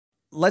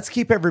let's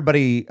keep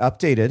everybody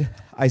updated,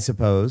 I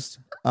suppose.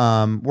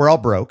 We're all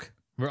broke.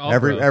 We're all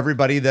broke.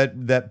 Everybody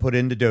that put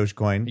into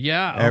Dogecoin.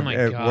 Yeah. Oh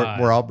my God.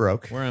 We're all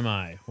broke. Where am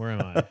I?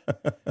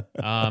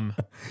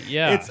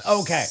 Yeah. It's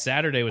okay.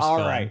 Saturday was all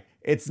fun. right.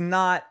 It's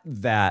not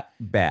that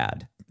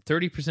bad.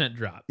 30%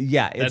 drop.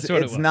 Yeah, That's it's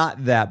what it was.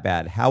 not that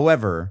bad.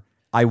 However,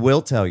 I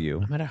will tell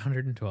you I'm at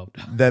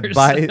 $112.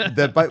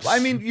 that by I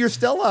mean, you're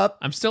still up.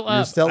 I'm still up.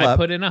 You're still I up.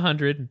 put in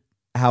 100.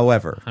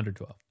 However,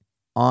 112.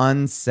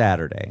 on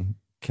Saturday,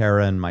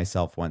 Kara and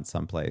myself went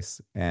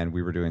someplace and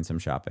we were doing some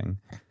shopping.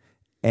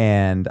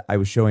 And I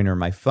was showing her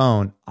my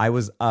phone. I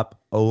was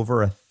up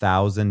over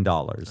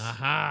 $1,000.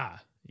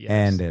 Aha. Yes.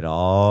 And it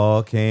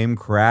all came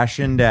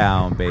crashing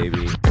down,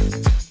 baby.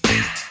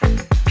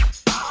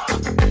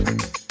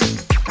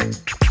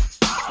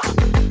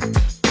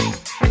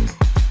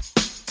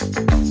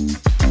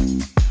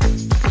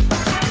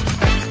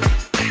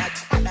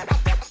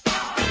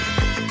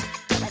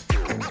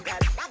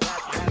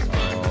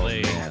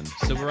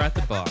 So we're at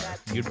the bar.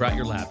 You brought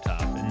your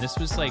laptop, and this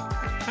was like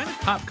kind of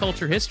pop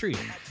culture history.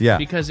 Yeah.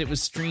 Because it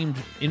was streamed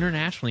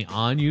internationally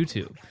on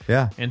YouTube.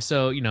 Yeah. And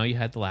so, you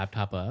had the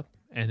laptop up,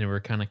 and then we're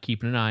kind of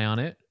keeping an eye on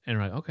it, and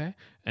we're like, okay.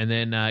 And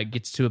then it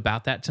gets to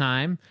about that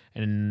time,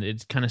 and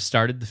it kind of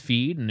started the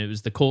feed, and it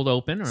was the cold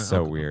open.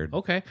 So weird.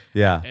 Okay.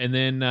 Yeah. And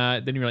then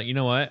you're like, you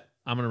know what?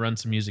 I'm going to run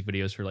some music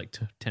videos for like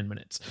 10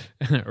 minutes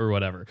or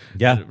whatever.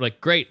 Yeah. And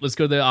like, great, let's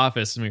go to the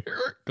office. And we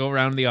go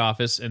around the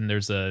office, and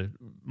there's a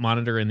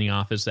monitor in the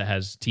office that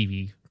has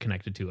TV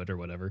connected to it or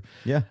whatever.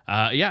 Yeah.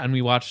 And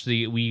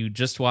we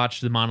just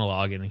watched the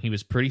monologue, and he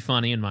was pretty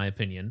funny in my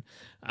opinion.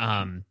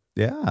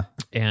 Yeah.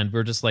 And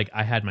we're just like,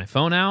 I had my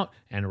phone out,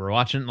 and we're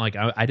watching, like,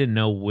 I didn't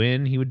know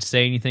when he would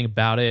say anything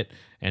about it.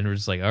 And we're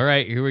just like, all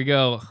right, here we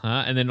go.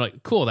 And then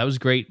like, cool, that was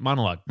great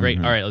monologue. Great.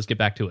 Mm-hmm. All right, let's get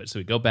back to it. So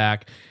we go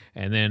back,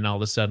 and then all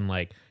of a sudden,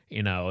 like,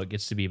 it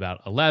gets to be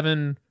about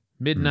 11,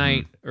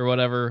 midnight or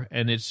whatever.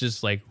 And it's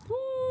just like,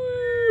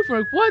 whoo,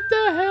 like, what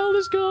the hell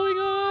is going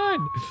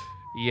on?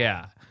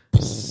 Yeah.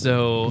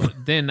 So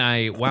then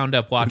I wound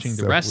up watching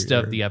the rest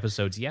of the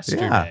episodes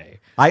yesterday.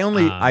 I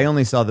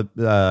only saw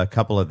the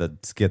couple of the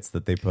skits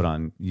that they put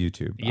on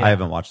YouTube. Yeah. I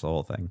haven't watched the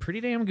whole thing.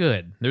 Pretty damn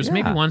good. There's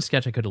maybe one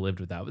sketch I could have lived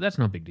without, but that's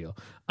no big deal.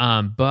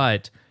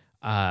 But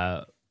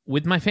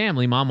with my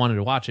family, Mom wanted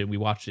to watch it. We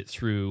watched it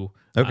through.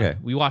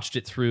 We watched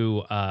it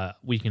through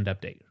Weekend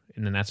Update,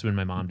 and then that's when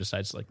my mom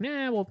decides, like,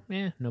 no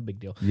big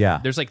deal. Yeah.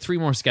 There's like 3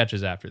 more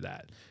sketches after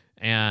that,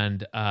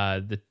 and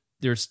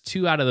there's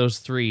 2 out of those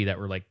 3 that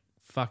were like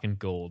fucking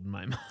gold in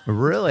my mind.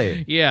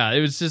 Really? Yeah,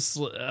 it was just,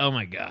 oh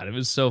my God, it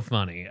was so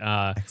funny.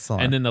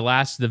 Excellent. And then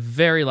the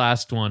very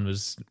last one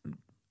was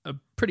a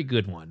pretty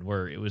good one,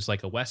 where it was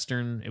like a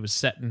Western. It was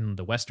set in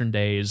the Western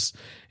days,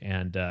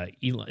 and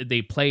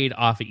they played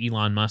off of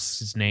Elon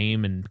Musk's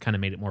name and kind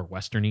of made it more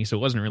Western-y, so it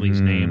wasn't really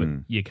his name, but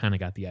you kind of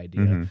got the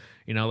idea.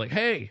 Like,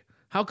 hey,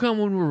 how come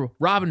when we're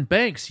robbing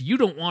banks, you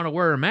don't want to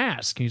wear a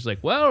mask? And he's like,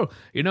 well,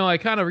 I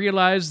kind of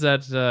realized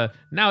that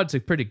now it's a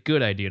pretty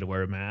good idea to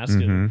wear a mask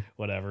and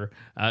whatever.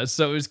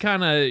 So it was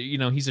kind of,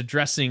 he's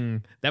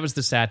addressing, that was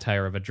the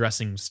satire of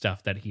addressing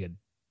stuff that he had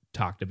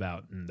talked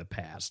about in the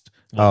past.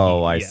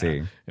 I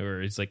see.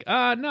 Where it's like,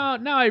 no,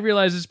 now I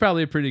realize it's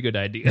probably a pretty good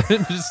idea.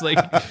 Just like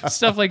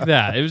stuff like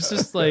that. It was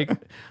just like,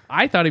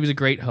 I thought he was a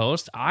great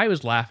host. I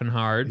was laughing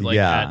hard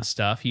at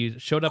stuff. He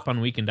showed up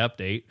on Weekend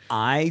Update.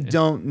 I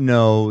don't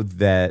know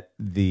that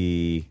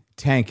the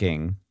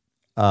tanking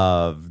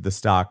of the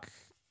stock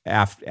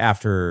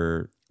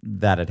after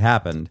that had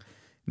happened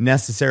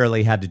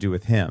necessarily had to do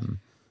with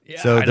him.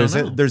 Yeah, so I don't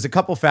know. there's a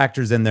couple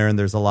factors in there, and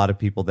there's a lot of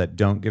people that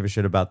don't give a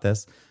shit about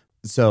this.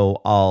 So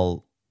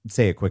I'll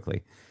say it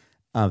quickly.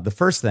 The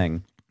first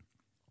thing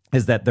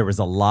is that there was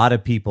a lot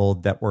of people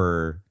that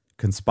were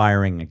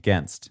conspiring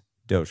against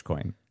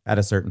Dogecoin at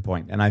a certain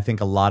point, and I think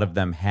a lot of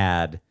them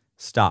had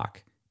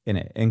stock in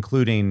it,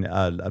 including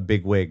a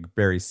bigwig,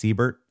 Barry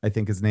Siebert, I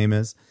think his name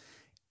is,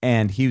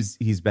 and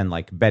he's been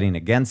like betting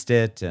against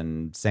it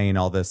and saying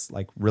all this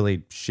like really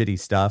shitty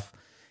stuff.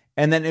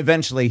 And then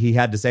eventually he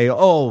had to say,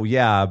 oh,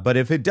 yeah, but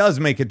if it does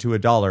make it to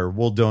 $1,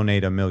 we'll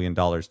donate $1 million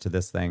to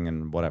this thing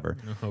and whatever.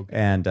 Okay.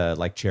 And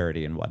like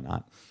charity and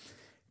whatnot.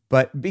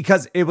 But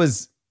because it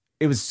was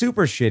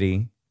super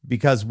shitty,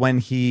 because when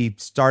he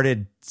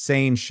started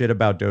saying shit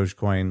about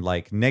Dogecoin,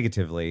 like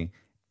negatively,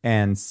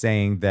 and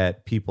saying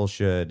that people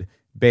should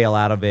bail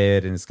out of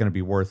it and it's going to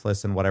be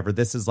worthless and whatever,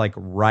 this is like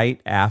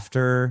right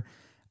after,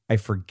 I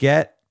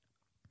forget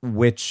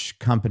which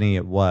company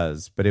it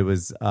was, but it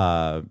was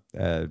I'll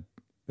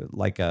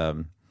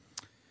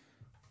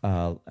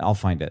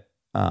find it.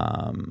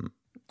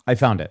 I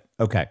found it.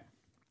 Okay.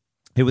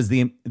 It was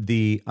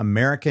the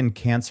American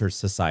Cancer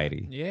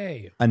Society.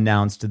 Yay.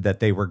 Announced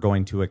that they were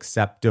going to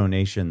accept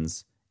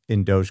donations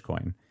in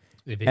Dogecoin.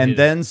 And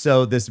then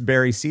so this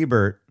Barry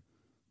Siebert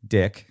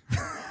dick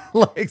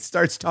like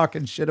starts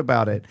talking shit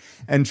about it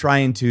and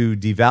trying to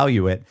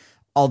devalue it.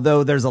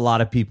 Although there's a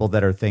lot of people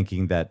that are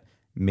thinking that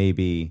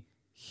maybe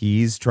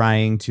he's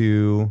trying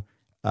to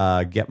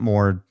get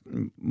more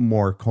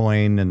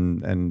coin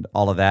and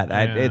all of that.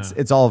 Yeah.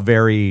 It's all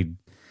very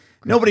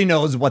nobody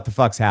knows what the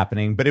fuck's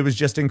happening, but it was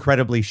just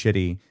incredibly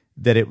shitty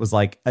that it was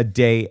like a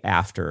day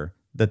after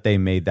that they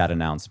made that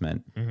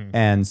announcement.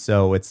 And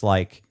so it's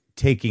like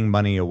taking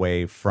money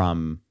away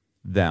from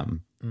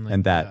them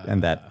and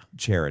that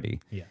charity.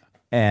 Yeah.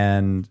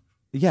 And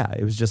yeah,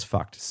 it was just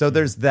fucked. So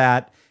there's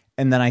that.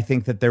 And then I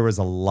think that there was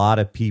a lot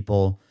of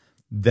people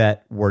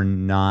that were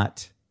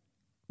not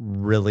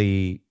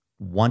really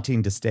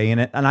wanting to stay in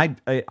it. And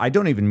I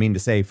don't even mean to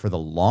say for the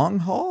long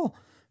haul,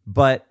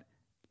 but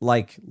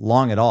like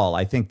long at all.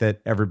 I think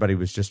that everybody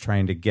was just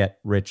trying to get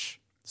rich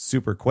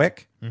super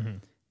quick.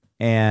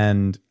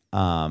 And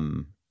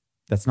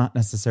that's not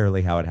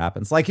necessarily how it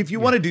happens. Like if you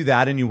want to do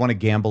that and you want to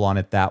gamble on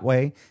it that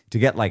way to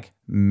get like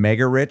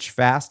mega rich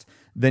fast,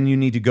 then you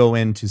need to go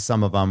into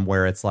some of them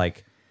where it's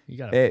like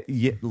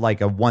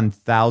like a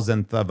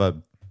 1,000th of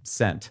a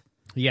cent.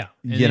 Yeah.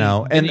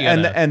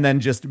 And then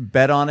just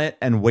bet on it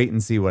and wait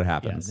and see what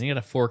happens. Then you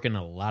got to fork in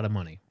a lot of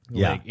money.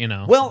 Yeah.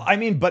 Like, Well, I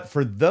mean, but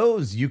for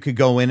those, you could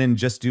go in and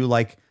just do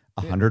like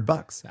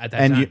 $100 at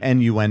that time.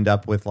 And you end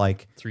up with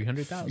like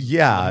 300,000.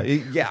 Yeah,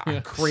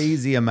 a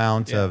crazy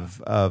amount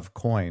of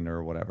coin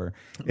or whatever.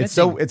 It's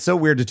so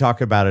weird to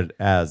talk about it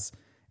as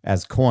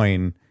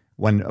coin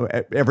when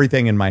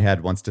everything in my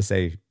head wants to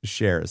say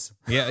shares.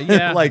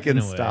 Yeah, like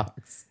in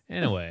stocks.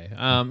 In a way.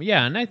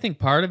 And I think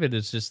part of it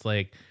is just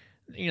like,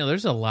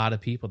 there's a lot of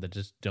people that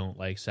just don't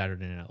like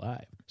Saturday Night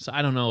Live. So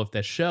I don't know if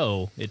the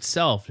show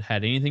itself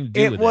had anything to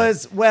do with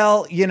it.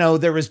 Well,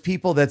 there was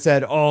people that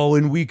said, oh,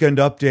 in Weekend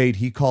Update,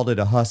 he called it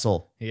a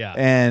hustle. Yeah.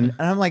 And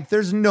I'm like,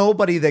 there's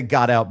nobody that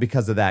got out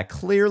because of that.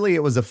 Clearly,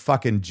 it was a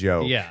fucking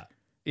joke. Yeah.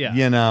 Yeah.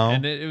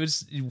 And it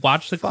was,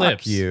 watch the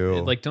clips.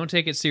 You. Like, don't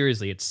take it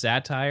seriously. It's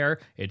satire.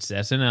 It's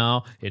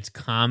SNL. It's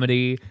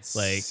comedy.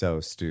 Like,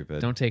 so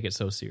stupid. Don't take it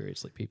so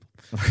seriously, people.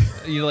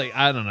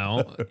 I don't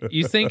know.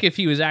 You think if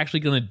he was actually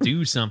going to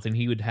do something,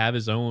 he would have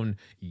his own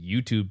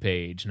YouTube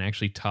page and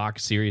actually talk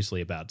seriously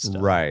about stuff.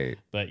 Right.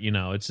 But,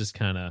 it's just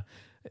kind of,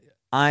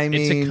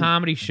 it's a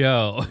comedy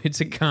show.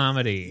 It's a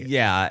comedy.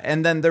 Yeah.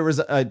 And then there was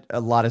a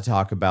lot of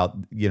talk about,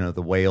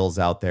 the whales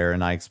out there.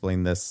 And I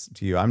explained this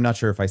to you. I'm not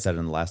sure if I said it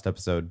in the last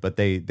episode, but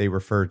they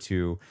refer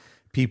to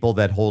people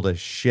that hold a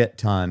shit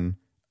ton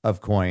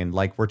of coin.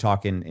 Like we're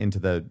talking into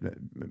the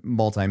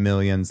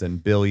multi-millions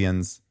and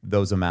billions,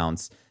 those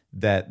amounts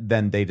that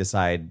then they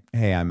decide,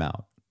 hey, I'm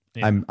out.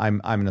 Yeah.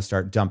 I'm going to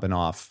start dumping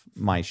off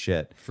my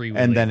shit. Free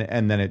and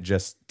then it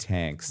just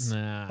tanks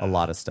a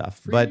lot of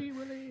stuff. But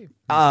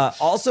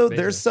also,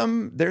 there's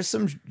some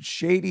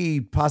shady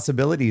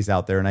possibilities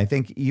out there, and I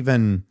think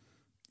even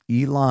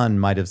Elon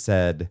might have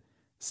said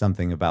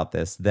something about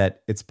this,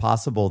 that it's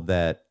possible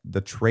that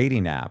the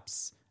trading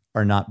apps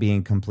are not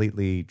being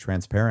completely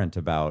transparent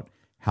about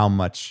how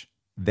much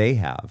they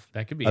have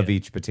of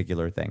each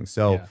particular thing.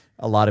 So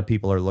a lot of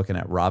people are looking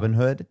at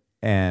Robinhood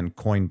and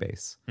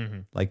Coinbase,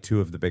 like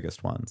two of the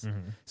biggest ones.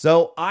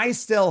 So I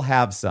still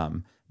have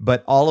some,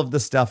 but all of the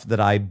stuff that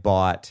I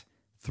bought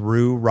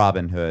through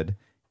Robinhood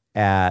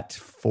at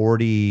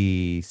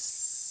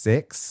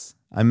 46,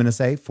 I'm going to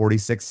say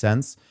 46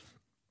 cents,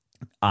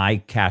 I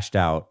cashed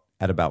out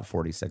at about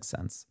 46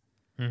 cents.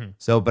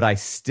 So, but I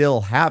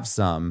still have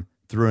some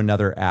through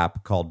another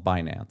app called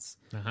Binance.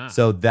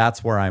 So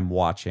that's where I'm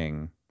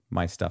watching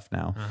my stuff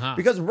now.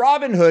 Because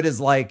Robinhood is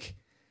like,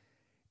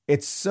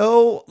 it's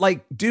so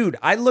like, dude,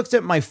 I looked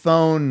at my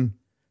phone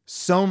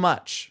so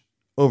much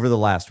over the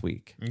last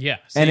week. Yeah.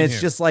 And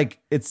it's just like,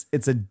 it's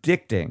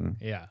addicting.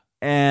 Yeah.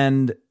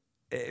 And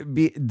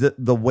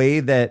the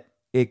way that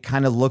it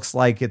kind of looks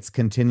like it's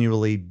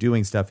continually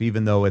doing stuff,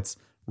 even though it's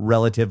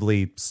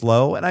relatively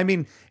slow. And I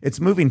mean,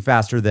 it's moving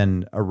faster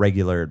than a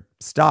regular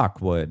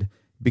stock would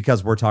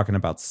because we're talking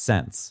about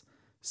cents.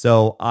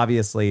 So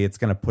obviously it's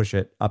going to push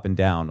it up and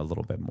down a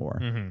little bit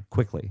more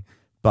quickly.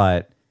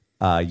 But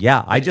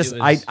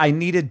I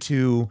needed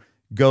to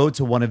go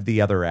to one of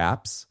the other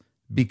apps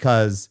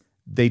because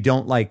they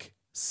don't like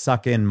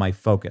suck in my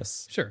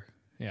focus. Sure.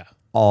 Yeah.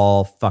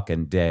 All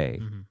fucking day.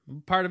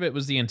 Part of it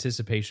was the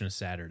anticipation of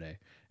Saturday,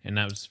 and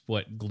that was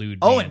what glued me.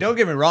 Oh, and don't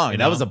get me wrong,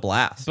 that was a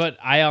blast. But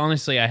I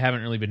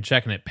haven't really been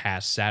checking it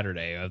past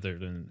Saturday, other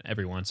than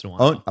every once in a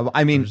while. Oh,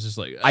 I mean, it was just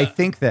like, I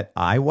think that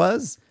I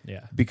was,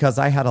 because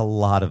I had a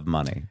lot of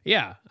money.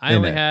 Yeah, I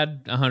only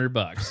had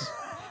 $100.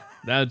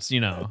 That's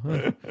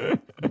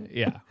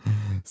yeah.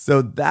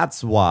 So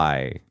that's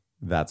why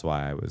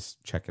I was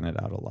checking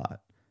it out a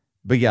lot.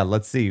 But yeah,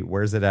 let's see.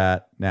 Where's it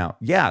at now?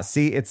 Yeah,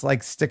 see, it's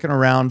like sticking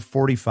around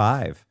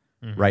 45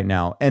 right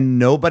now. And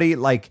nobody,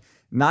 like,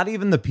 not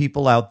even the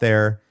people out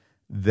there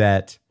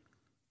that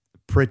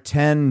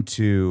pretend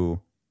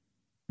to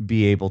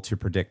be able to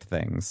predict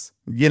things,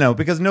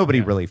 because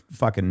nobody really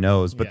fucking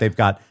knows, but they've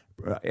got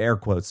air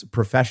quotes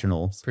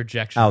professionals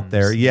out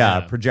there.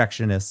 Yeah,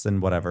 projectionists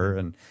and whatever.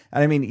 And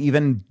I mean,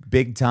 even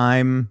big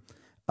time,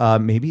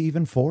 maybe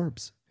even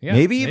Forbes. Yeah.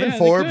 Maybe even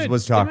Forbes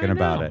was talking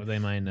about it. They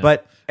might know.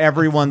 But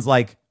everyone's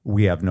like,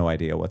 we have no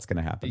idea what's going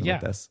to happen with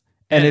this.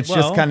 And it's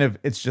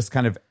just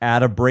kind of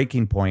at a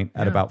breaking point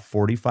at about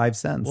 45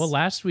 cents. Well,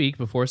 last week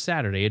before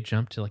Saturday, it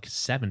jumped to like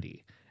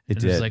 70. It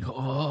and it was did. like,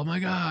 oh my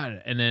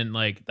God. And then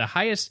like the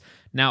highest,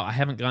 now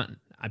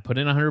I put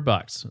in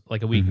 $100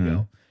 like a week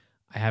ago.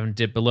 I haven't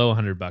dipped below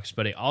 $100,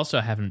 but I also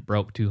haven't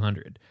broke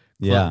 200.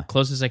 Yeah.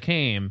 Closest I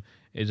came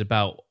is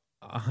about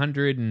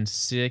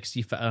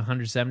 160,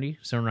 170,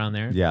 somewhere around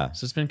there. Yeah.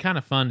 So it's been kind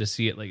of fun to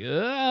see it like,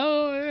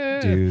 oh,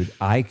 yeah. Dude,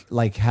 I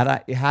like had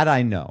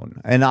I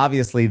known, and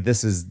obviously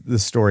this is the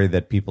story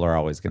that people are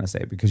always going to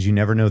say because you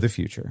never know the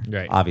future,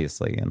 Right.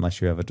 Obviously,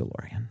 unless you have a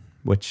DeLorean,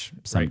 which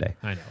someday.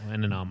 Right. I know.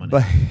 And an almanac.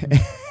 But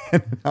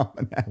an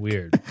almanac.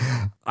 Weird.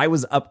 I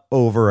was up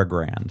over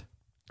 $1,000.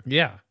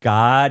 Yeah.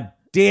 God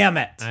damn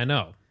it! I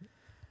know.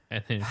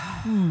 And then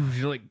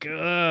you're like,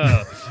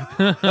 ugh.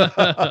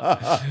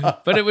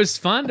 But it was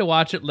fun to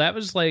watch it. That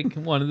was like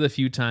one of the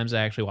few times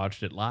I actually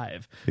watched it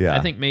live. Yeah.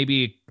 I think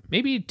maybe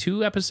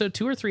 2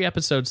 or 3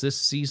 episodes this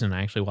season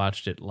I actually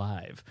watched it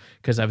live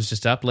because I was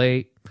just up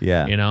late.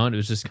 Yeah. And it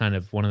was just kind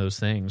of one of those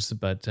things.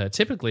 But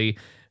typically,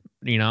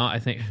 I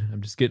think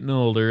I'm just getting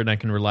older and I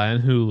can rely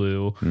on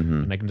Hulu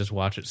and I can just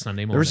watch it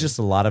Sunday morning. There was just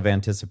a lot of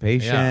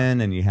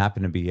anticipation, and you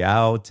happen to be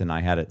out, and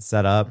I had it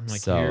set up. I'm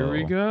like, so here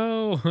we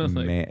go. Like,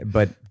 man,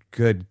 but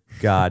good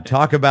God,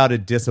 talk about a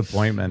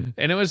disappointment.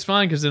 and it was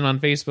fun because then on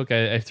Facebook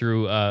I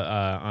threw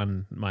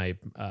on my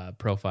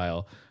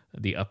profile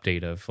the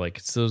update of like,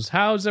 so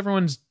how's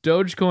everyone's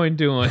Dogecoin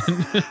doing?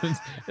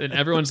 And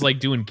everyone's like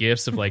doing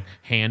gifs of like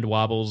hand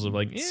wobbles of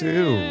like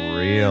Too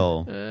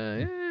real.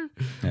 yeah.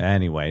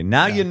 Anyway,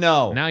 now you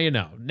know. Now you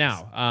know.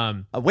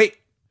 Now, Wait.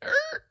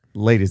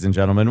 Ladies and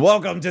gentlemen,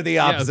 welcome to the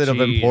opposite of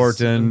geez.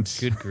 important.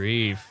 Good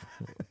grief.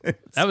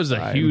 That was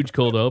a huge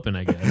cold open,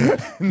 I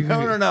guess.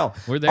 No.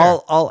 We're there.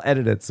 I'll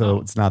edit it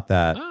so it's not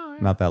that Oh,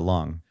 yeah. not that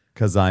long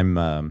because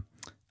I'm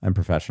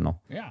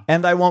professional. Yeah.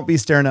 And I won't be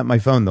staring at my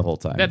phone the whole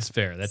time. That's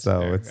fair. That's So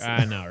fair. it's-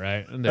 I know,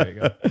 right? There you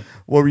go.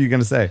 What were you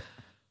going to say?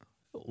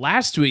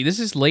 Last week, this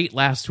is late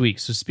last week.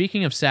 So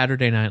speaking of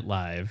Saturday Night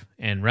Live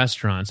and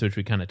restaurants, which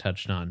we kind of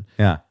touched on,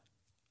 Yeah.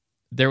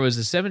 there was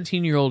a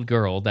 17-year-old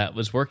girl that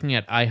was working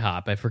at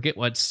IHOP. I forget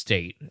what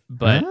state,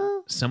 but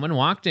Huh? someone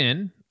walked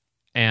in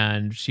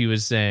and she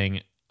was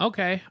saying,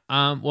 okay,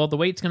 well, the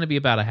wait's going to be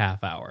about a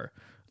half hour.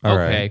 All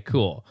Okay, right.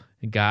 cool.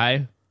 A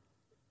guy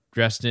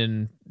dressed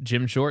in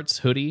gym shorts,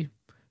 hoodie,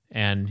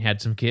 and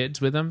had some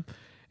kids with him.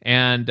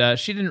 And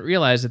she didn't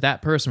realize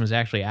that person was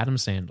actually Adam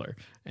Sandler.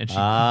 And she, so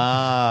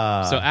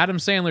Adam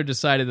Sandler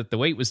decided that the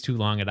wait was too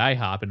long at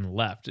IHOP and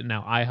left. And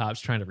now IHOP's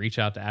trying to reach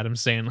out to Adam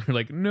Sandler,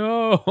 like,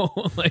 no,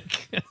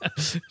 like,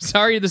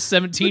 sorry, the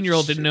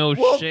 17-year-old didn't know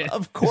well, shit.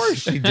 Of course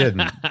she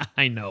didn't.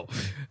 I know.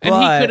 And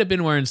But- he could have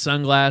been wearing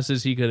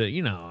sunglasses. He could have,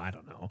 I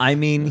don't know. I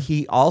mean,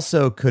 he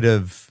also could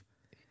have.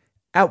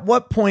 At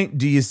what point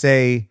do you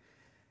say,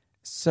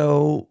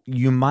 so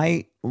you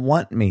might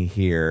want me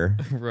here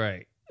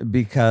Right.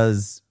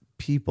 because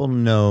people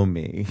know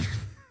me?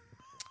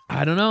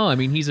 I don't know. I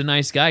mean, he's a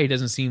nice guy. He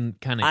doesn't seem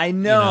kind of. I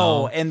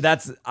know, and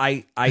that's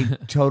I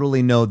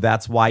totally know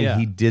that's why Yeah.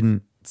 he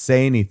didn't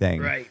say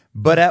anything. Right.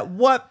 But at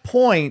what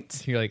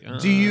point You're like,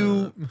 do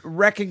you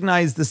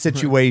recognize the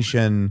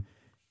situation?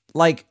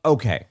 Like,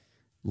 okay,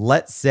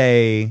 let's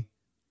say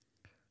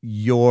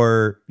you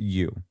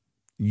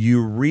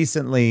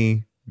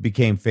recently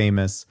became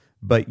famous,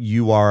 but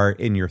you are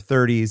in your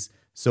 30s,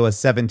 so a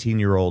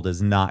 17-year-old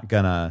is not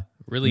gonna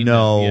Really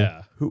know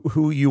yeah.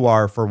 who you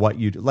are for what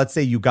you do. Let's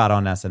say you got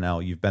on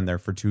SNL, you've been there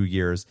for 2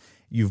 years,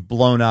 you've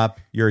blown up,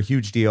 you're a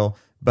huge deal,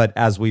 but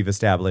as we've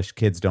established,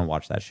 kids don't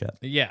watch that shit.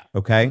 Yeah.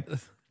 Okay?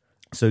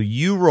 So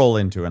you roll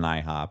into an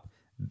IHOP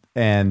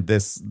and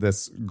this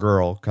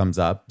girl comes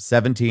up,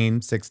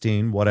 17,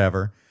 16,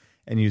 whatever,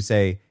 and you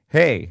say,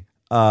 hey,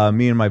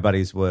 me and my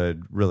buddies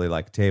would really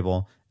like a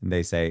table. And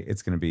they say,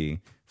 it's going to be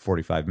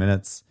 45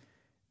 minutes.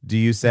 Do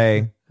you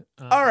say,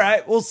 all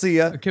right, we'll see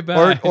you? Okay,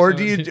 bye. Or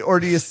do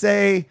you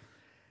say,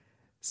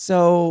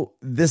 so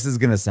this is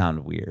going to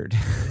sound weird,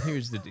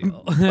 Here's the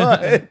deal.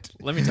 but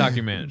Let me talk to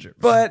your manager.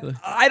 but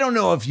I don't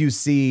know if you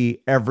see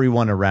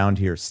everyone around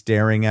here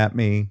staring at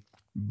me,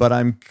 but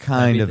I'm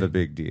kind of a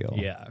big deal.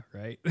 Yeah,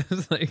 right.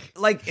 It's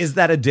Like, is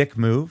that a dick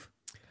move?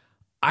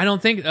 I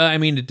don't think. I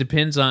mean, it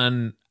depends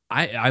on.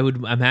 I would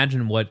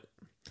imagine what.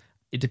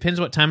 It depends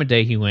what time of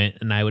day he went,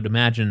 and I would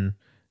imagine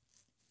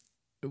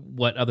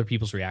what other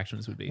people's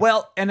reactions would be.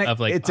 Well, and Of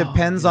like, it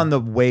depends on the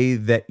way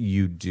that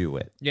you do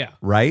it, yeah,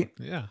 right?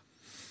 yeah,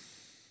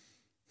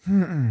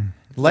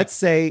 Let's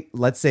say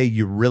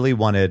you really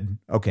wanted.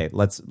 Okay,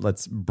 let's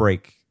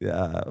break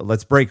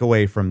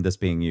away from this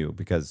being you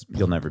because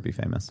you'll never be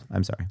famous.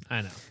 I'm sorry.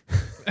 I know.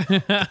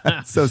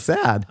 It's so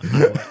sad.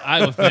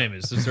 Iowa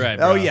famous. That's right.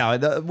 Oh bro.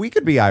 yeah, we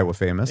could be Iowa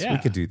famous. Yeah. We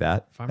could do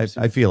that. I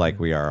Pharmaceutical. feel like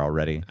we are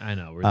already. I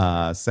know.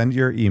 We're Send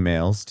your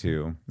emails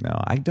to. No,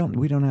 I don't.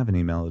 We don't have an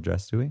email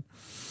address, do we?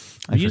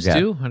 I we used forget.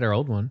 to had our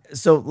old one.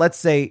 So let's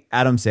say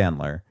Adam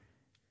Sandler,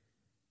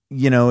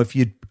 if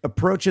you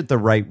approach it the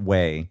right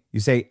way, you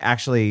say,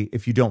 actually,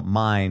 if you don't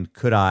mind,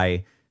 could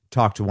I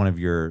talk to one of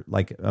your,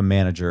 like a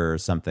manager or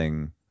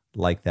something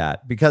like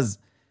that? Because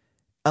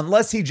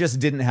unless he just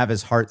didn't have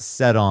his heart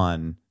set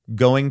on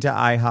going to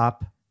IHOP,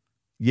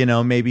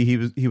 maybe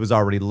he was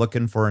already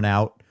looking for an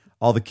out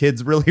All the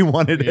kids really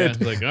wanted Yeah, it.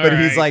 it's like, all But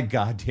he's right. like,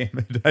 God damn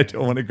it, I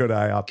don't want to go to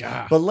IHOP.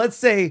 God. But let's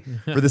say,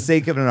 for the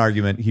sake of an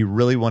argument, he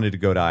really wanted to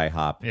go to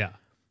IHOP. Yeah.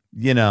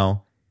 You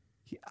know,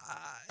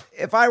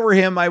 if I were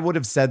him, I would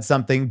have said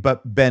something,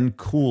 but been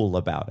cool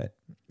about it.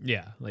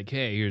 Yeah. Like,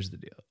 hey, here's the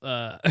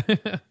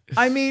deal.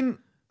 I mean,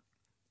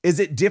 is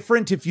it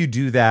different if you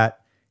do that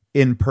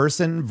in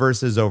person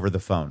versus over the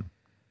phone?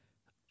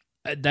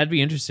 That'd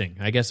be interesting.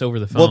 I guess over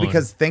the phone. Well,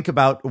 because think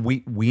about,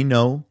 we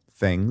know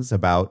things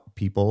about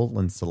people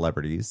and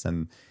celebrities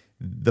and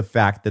the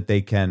fact that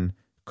they can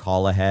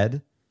call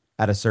ahead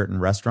at a certain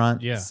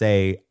restaurant, Yeah.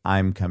 say,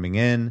 I'm coming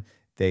in.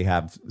 They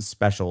have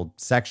special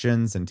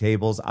sections and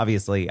tables.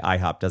 Obviously,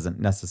 IHOP doesn't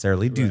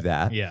necessarily do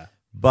that. Yeah.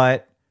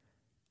 But,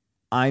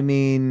 I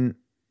mean,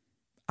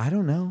 I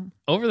don't know.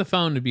 Over the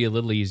phone would be a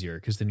little easier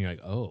because then you're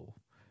like, oh.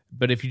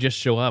 But if you just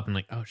show up and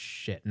like, oh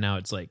shit, now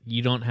it's like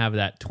you don't have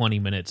that 20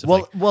 minutes of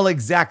Well,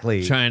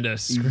 exactly. trying to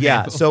scramble.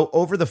 Yeah, so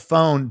over the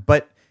phone,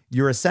 but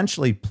you're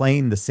essentially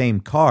playing the same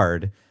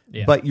card,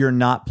 Yeah. but you're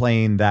not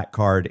playing that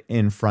card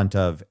in front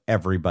of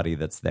everybody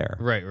that's there.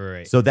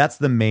 Right. So that's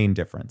the main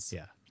difference.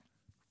 Yeah.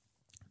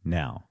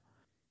 Now,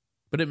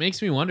 But it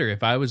makes me wonder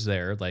if I was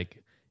there,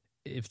 like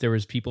if there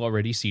was people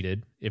already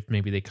seated, if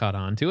maybe they caught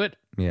on to it,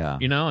 yeah.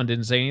 and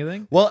didn't say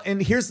anything. Well, and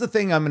here's the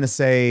thing I'm going to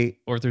say.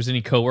 Or if there's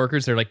any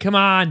coworkers, they're like, come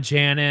on,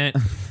 Janet.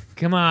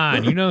 Come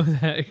on. You know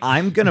that.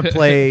 I'm going to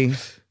play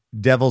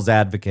devil's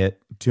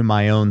advocate to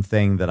my own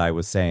thing that I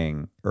was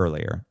saying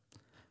earlier.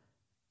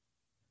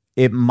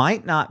 It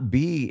might not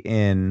be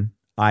in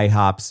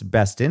IHOP's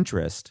best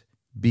interest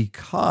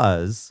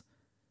because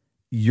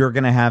you're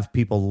going to have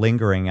people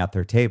lingering at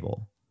their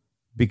table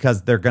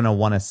because they're going to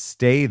want to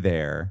stay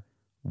there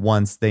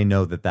once they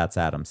know that that's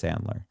Adam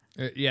Sandler.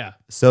 Yeah.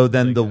 So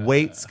then the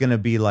wait's going to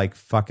be like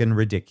fucking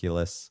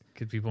ridiculous.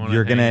 Because people want to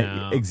You're hang going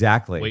out, to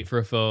exactly. wait for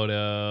a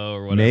photo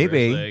or whatever.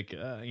 Maybe. It's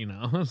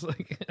like, it's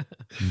like...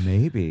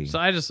 Maybe. So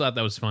I just thought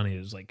that was funny. It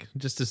was like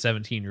just a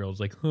 17-year-old's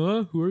like,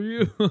 huh? Who are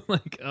you?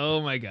 Like,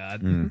 oh my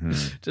God.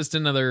 Mhm. Just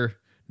another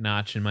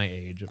notch in my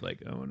age of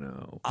like, oh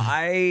no.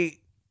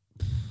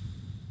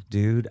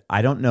 Dude,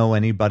 I don't know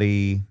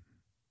anybody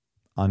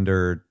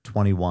under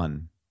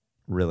 21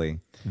 really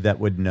that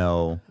would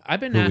know I've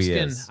been who he asking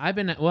is.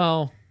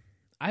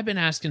 I've been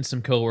asking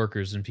some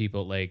coworkers and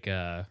people like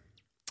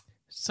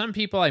some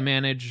people I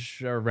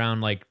manage are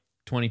around like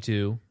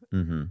 22.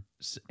 Mhm.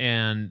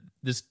 And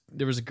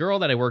there was a girl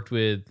that I worked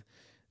with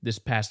this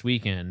past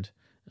weekend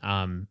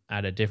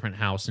at a different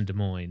house in Des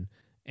Moines,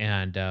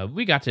 and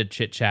we got to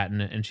chit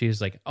chatting, and she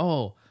was like,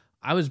 "Oh,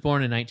 I was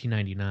born in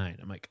 1999."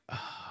 I'm like,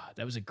 "Ah,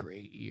 that was a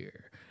great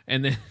year."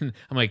 And then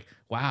I'm like,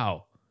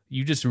 "Wow,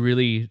 you just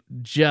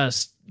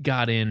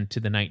got into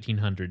the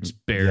 1900s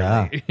barely,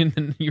 Yeah. and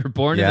then you were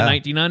born Yeah. in the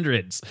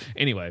 1900s."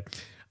 Anyway.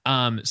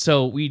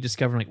 So we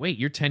discovered like, wait,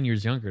 you're 10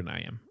 years younger than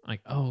I am. I'm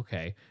like, oh,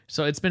 okay.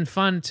 So it's been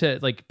fun to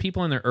like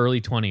people in their early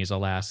 20s.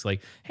 I'll ask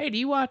like, hey, do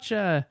you watch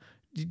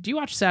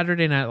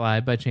Saturday Night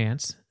Live by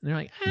chance? And they're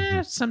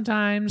like,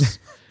 sometimes.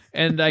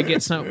 And I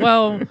get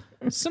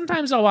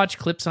sometimes I'll watch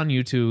clips on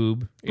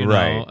YouTube,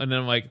 Right. and then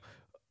I'm like,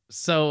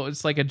 so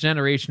it's like a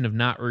generation of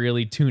not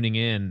really tuning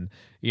in.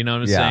 You know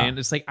what I'm Yeah. saying?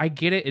 It's like, I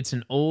get it. It's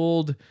an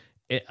old,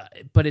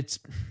 but it's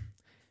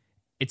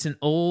an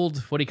old,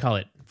 what do you call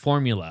it?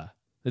 Formula.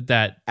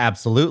 That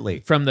Absolutely.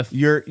 from the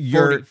You're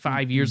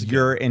 45 years ago.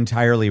 You're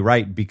entirely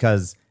right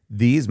because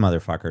these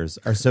motherfuckers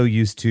are so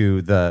used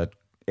to the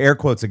air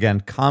quotes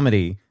again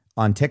comedy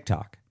on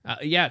TikTok.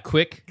 Yeah,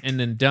 quick and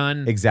then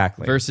done.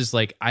 Exactly. Versus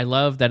like, I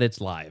love that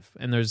it's live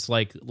and there's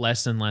like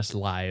less and less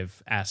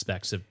live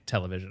aspects of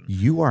television.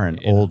 You are an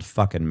old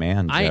fucking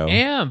man, Joe. I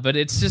am, but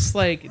it's just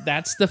like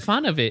that's the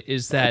fun of it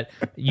is that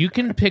you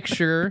can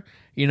picture,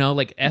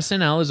 like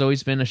SNL has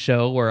always been a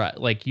show where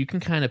like you can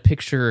kind of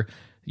picture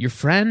your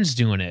friends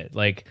doing it.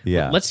 Like,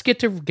 Yeah. let's get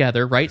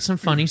together, write some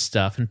funny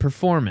stuff, and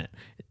perform it.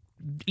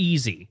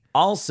 Easy.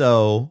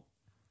 Also,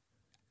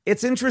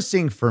 it's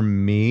interesting for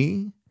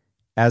me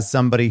as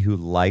somebody who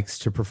likes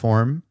to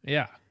perform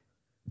Yeah.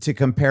 to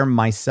compare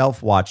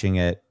myself watching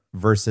it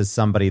versus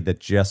somebody that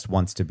just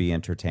wants to be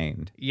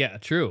entertained. Yeah,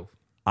 true.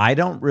 I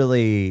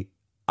mean,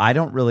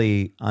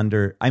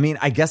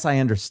 I guess I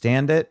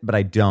understand it, but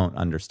I don't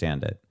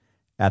understand it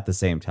at the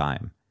same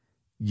time.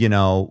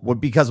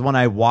 Because when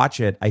I watch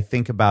it, I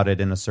think about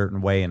it in a certain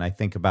way and I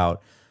think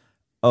about,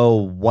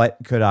 what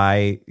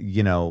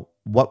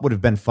would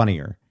have been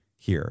funnier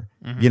here?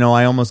 Mm-hmm.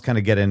 I almost kind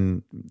of get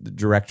in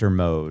director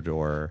mode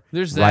or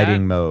There's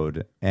writing that.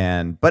 mode.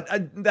 But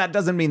that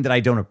doesn't mean that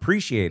I don't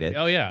appreciate it.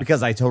 Oh, yeah.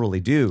 Because I totally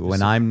do.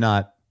 And I'm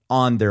not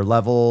on their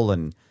level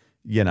and,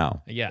 Yeah.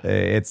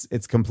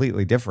 it's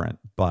completely different.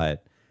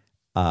 But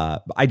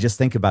I just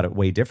think about it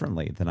way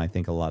differently than I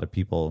think a lot of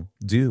people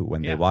do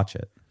when they Yeah. watch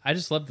it. I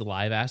just love the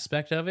live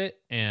aspect of it,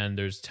 and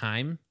there's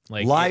time.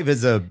 Like Live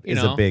is a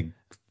big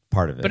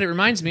part of it. But it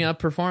reminds me of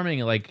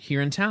performing like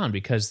here in town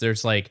because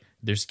there's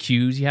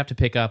cues you have to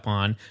pick up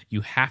on.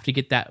 You have to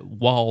get that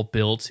wall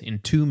built in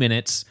 2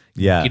 minutes.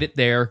 Yeah. Get it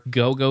there.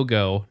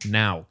 Go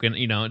now.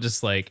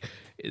 Just like,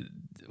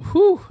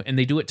 whew. And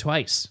they do it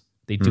twice.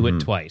 They do it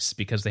twice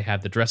because they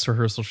have the dress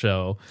rehearsal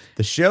show.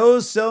 The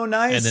show's so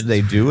nice, And then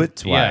they do it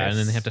twice. Yeah, and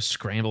then they have to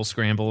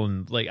scramble,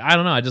 and like I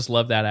don't know. I just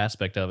love that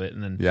aspect of it.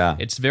 And then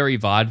it's very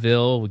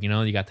vaudeville. You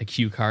know, you got the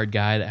cue card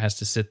guy that has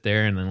to sit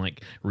there and then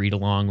like read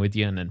along with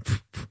you, and then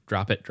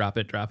drop it,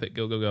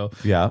 go.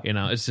 Yeah, you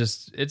know,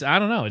 it's I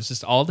don't know. It's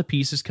just all the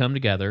pieces come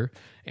together,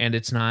 and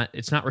it's not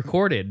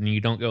recorded, and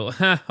you don't go,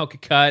 okay,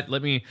 cut.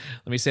 Let me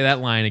say that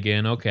line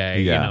again.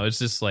 Okay, you know, it's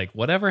just like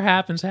whatever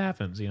happens.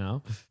 You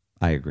know.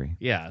 I agree.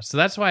 Yeah, so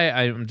that's why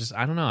I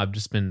don't know. I've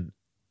just been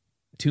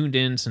tuned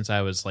in since I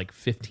was like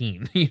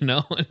 15. You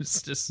know,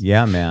 it's just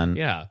man.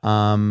 Yeah.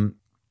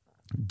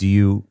 Do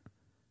you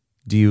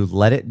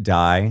let it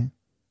die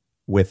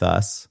with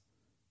us,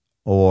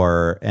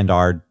 and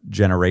our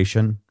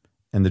generation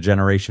and the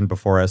generation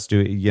before us? Do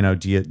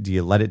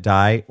you let it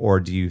die, or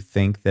do you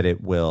think that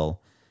it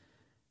will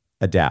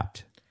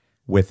adapt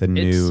with a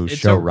new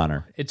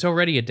showrunner? It's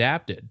already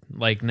adapted.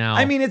 Like now,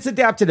 I mean, it's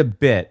adapted a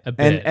bit.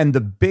 And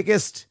the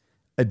biggest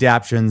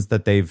adaptions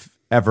that they've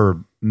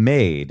ever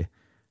made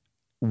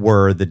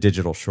were the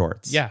digital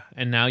shorts. Yeah,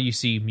 and now you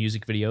see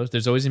music videos.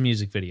 There's always a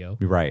music video.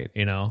 Right.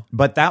 You know?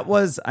 But that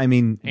was, I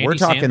mean, we're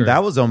talking, Sandberg.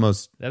 that was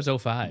almost... That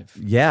was 05.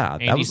 Yeah,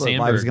 Andy that was,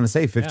 Samberg. I was going to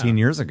say, 15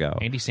 years ago.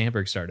 Andy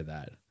Samberg started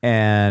that.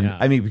 And,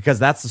 I mean, because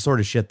that's the sort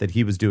of shit that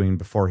he was doing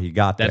before he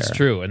got there. That's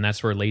true, and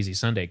that's where Lazy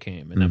Sunday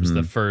came. And that was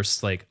the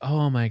first, like,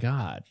 oh my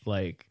God,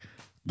 like...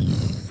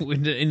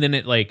 and then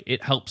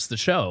it helps the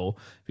show,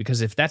 because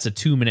if that's a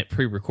 2-minute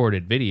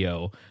pre-recorded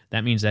video,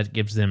 that means that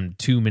gives them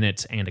 2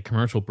 minutes and a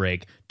commercial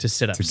break to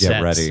set up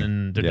sets ready.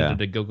 And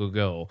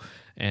go.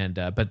 And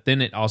but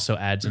then it also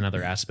adds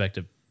another aspect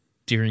of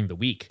during the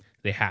week.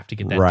 They have to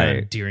get that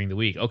done during the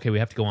week. Okay, we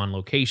have to go on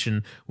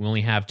location. We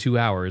only have 2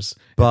 hours.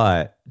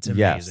 But it's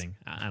amazing.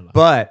 I don't know.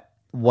 But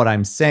what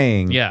I'm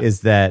saying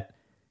is that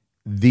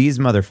these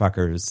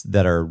motherfuckers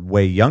that are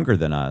way younger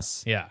than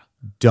us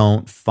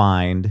don't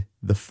find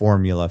the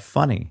formula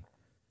funny.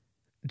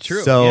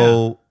 True.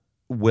 So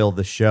will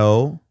the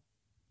show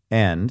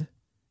end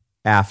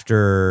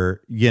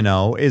after,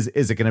 is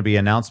it going to be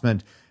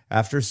announcement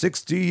after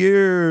 60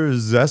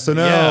 years,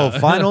 SNL,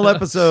 final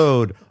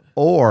episode?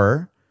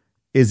 Or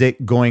is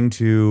it going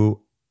to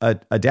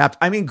adapt?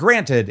 I mean,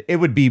 granted, it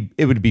would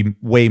be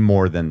way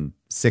more than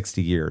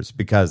 60 years,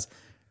 because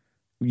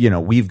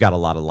we've got a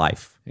lot of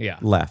life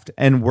left,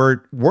 and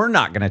we're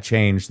not going to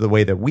change the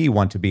way that we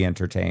want to be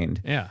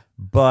entertained. Yeah.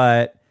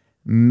 But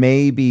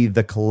maybe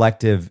the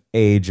collective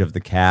age of the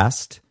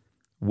cast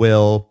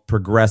will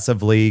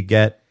progressively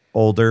get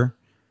older.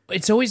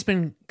 It's always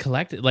been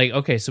collected. Like,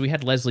 okay, so we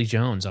had Leslie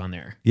Jones on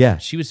there. Yeah.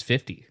 She was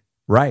 50.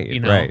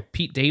 Right, right.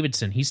 Pete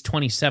Davidson, he's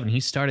 27. He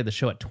started the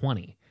show at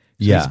 20. So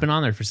yeah. He's been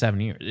on there for 7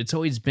 years. It's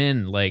always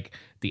been like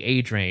the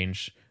age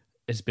range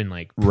has been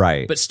like...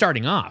 Right. But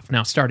starting off in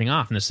the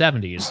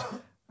 70s,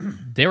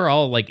 they were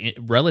all like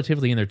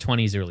relatively in their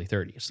 20s, early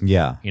 30s.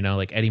 Yeah.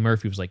 Like Eddie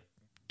Murphy was like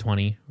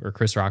 20, or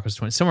Chris Rock was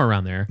 20, somewhere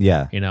around there.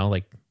 Yeah.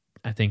 Like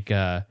I think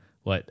Dan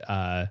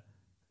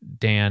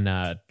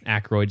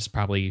Aykroyd's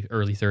probably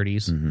early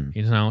 30s.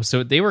 Mm-hmm.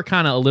 So they were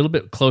kind of a little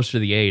bit closer to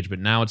the age, but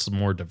now it's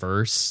more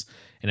diverse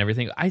and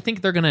everything. I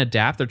think they're going to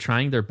adapt. They're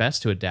trying their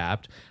best to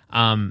adapt.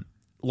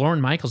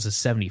 Lauren Michaels is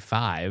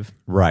 75,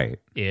 right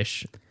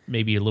ish,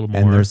 maybe a little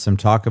more. And there's some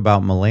talk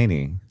about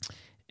Mulaney.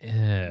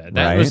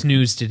 That was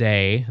news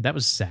today. That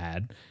was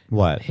sad.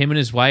 What? Him and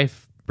his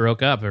wife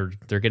broke up, or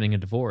they're getting a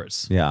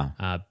divorce. Yeah.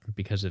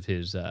 Because of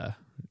his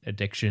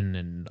addiction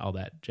and all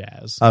that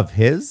jazz. Of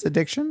his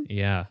addiction?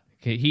 Yeah.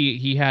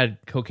 He had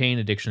cocaine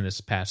addiction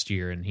this past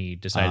year, and he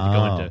decided to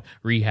go into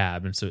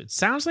rehab, and so it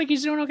sounds like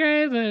he's doing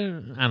okay,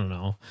 but I don't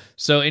know.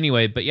 So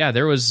anyway, but yeah,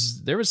 there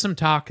was some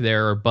talk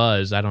there, or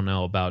buzz, I don't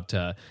know, about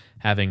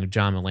having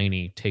John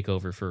Mulaney take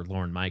over for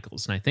Lauren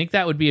Michaels, and I think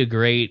that would be a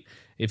great,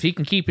 if he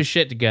can keep his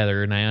shit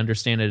together, and I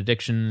understand that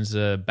addiction's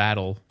a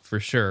battle for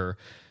sure.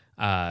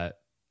 I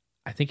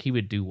think he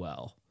would do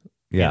well.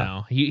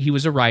 Yeah. He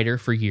was a writer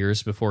for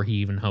years before he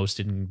even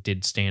hosted and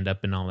did stand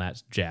up and all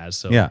that jazz.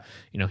 So,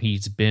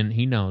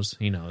 he knows.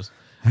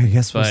 I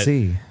guess we'll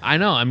see. I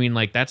know. I mean,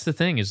 like, that's the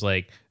thing is,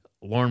 like,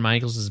 Lauren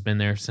Michaels has been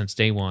there since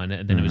day one,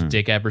 and then it was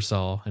Dick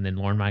Ebersol, and then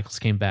Lauren Michaels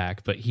came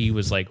back, but he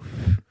was like,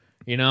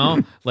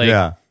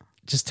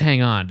 just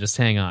hang on.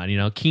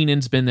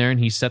 Keenan's been there, and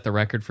he set the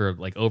record for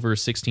like over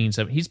 16,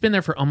 17. He's been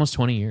there for almost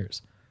 20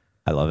 years.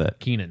 I love it.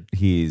 Keenan.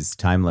 He's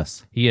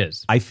timeless. He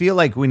is. I feel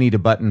like we need a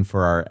button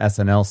for our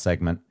SNL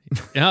segment.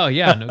 Oh,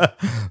 yeah. No.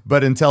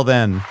 But until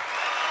then,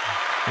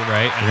 you're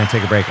right. We're going to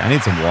take a break. I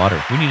need some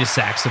water. We need a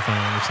saxophone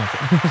or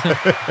something.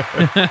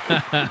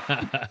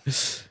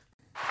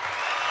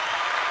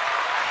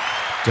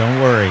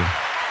 Don't worry.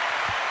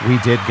 We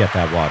did get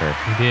that water.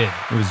 We did.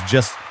 It was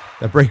just...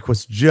 That break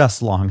was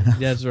just long enough.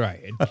 That's right.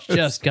 It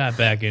just got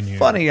back in here.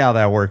 Funny how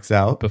that works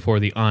out. Before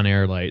the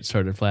on-air light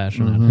started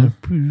flashing.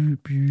 I'm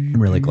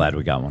really glad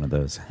we got one of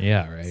those.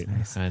 Yeah, right.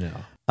 Nice. I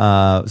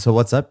know. So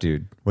what's up,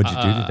 dude? What'd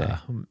you do today?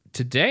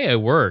 Today I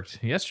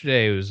worked.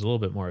 Yesterday was a little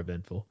bit more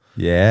eventful.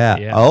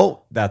 Yeah.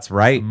 Oh, that's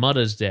right.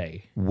 Mother's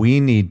Day.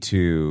 We need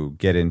to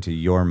get into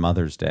your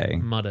Mother's Day.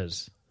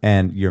 Mother's.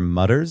 And your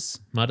Mudders?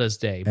 Mudda's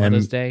Day.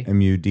 Mudda's Day.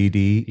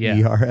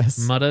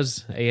 Mudders?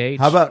 Mudda's, A-H.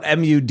 How about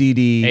Mudders?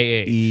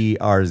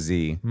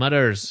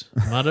 Mudders.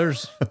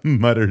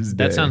 Mudders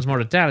Day. That sounds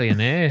more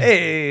Italian, eh?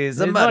 Hey, it's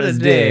a Mudders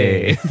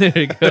Day. There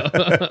you go.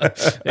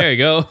 There you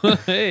go.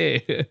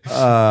 Hey.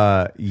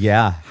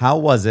 Yeah. How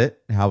was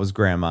it? How was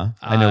Grandma?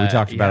 I know we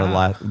talked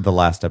about it the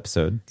last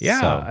episode.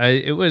 Yeah, so.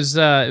 it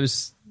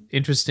was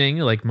interesting.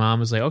 Like Mom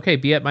was like, okay,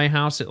 be at my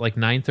house at like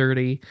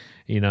 9:30,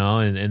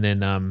 and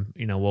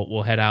then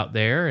we'll head out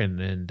there,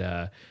 and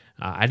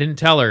I didn't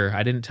tell her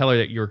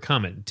that you were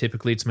coming.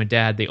 Typically it's my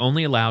dad. They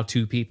only allow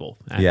 2 people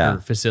at her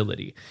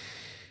facility,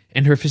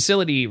 and her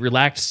facility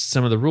relaxed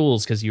some of the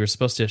rules because you were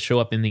supposed to show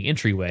up in the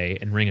entryway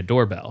and ring a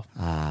doorbell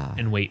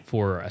and wait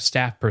for a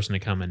staff person to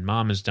come. And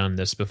Mom has done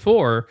this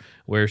before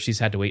where she's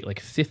had to wait like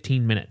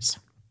 15 minutes.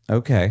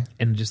 Okay.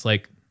 And just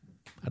like,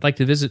 I'd like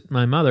to visit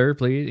my mother,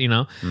 please,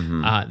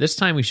 This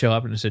time we show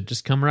up and I said,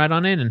 just come right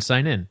on in and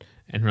sign in.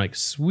 And we're like,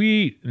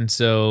 sweet. And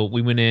so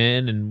we went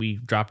in and we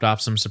dropped off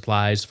some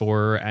supplies for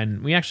her,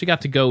 and we actually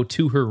got to go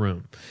to her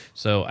room.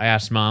 So I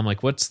asked Mom,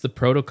 like, what's the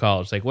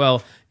protocol? It's like,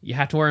 well, you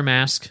have to wear a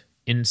mask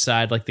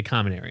inside like the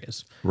common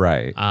areas.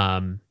 Right.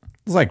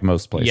 It's like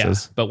most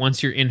places. Yeah, but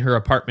once you're in her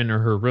apartment or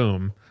her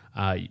room,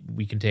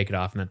 we can take it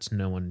off, and that's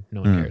no one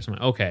cares. I'm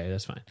like, okay,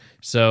 that's fine.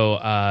 So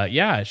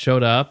I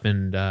showed up,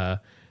 and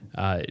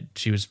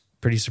she was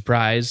pretty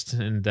surprised,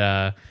 and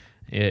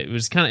it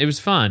was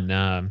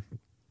fun.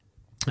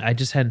 I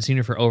just hadn't seen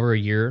her for over a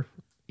year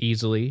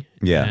easily.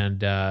 Yeah.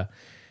 And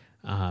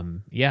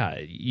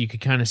you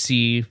could kind of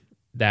see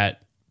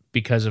that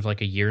because of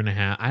like a year and a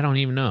half. I don't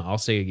even know. I'll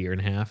say a year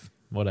and a half,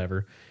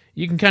 whatever.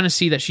 You can kind of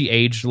see that she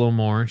aged a little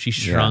more. She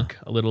shrunk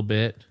a little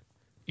bit.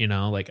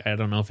 Like, I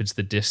don't know if it's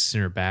the discs in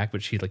her back,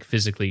 but she like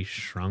physically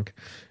shrunk.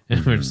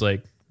 And we're just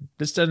like,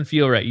 this doesn't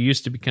feel right. You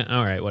used to be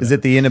all right. Whatever. Is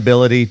it the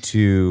inability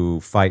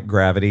to fight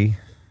gravity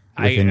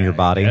within your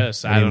body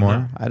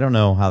anymore? I don't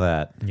know how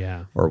that,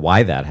 or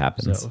why that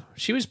happens. So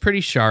she was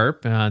pretty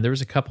sharp. There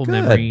was a couple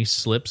memory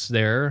slips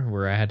there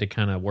where I had to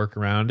kind of work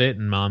around it.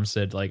 And Mom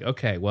said, like,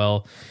 okay,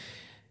 well,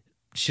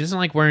 she doesn't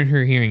like wearing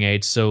her hearing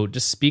aids, so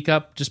just speak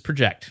up, just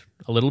project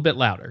a little bit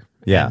louder.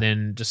 Yeah. And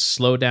then just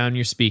slow down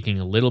your speaking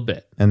a little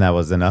bit. And that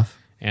was enough?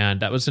 And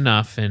that was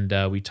enough.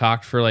 And we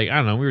talked for like, I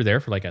don't know, we were there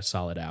for like a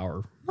solid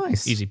hour.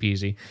 Nice. Easy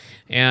peasy.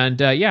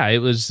 And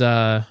it was,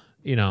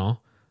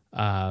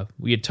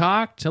 we had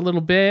talked a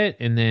little bit,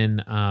 and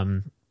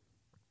then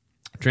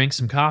drank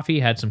some coffee,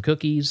 had some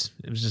cookies.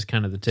 It was just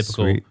kind of the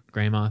typical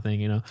grandma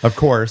thing, Of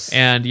course.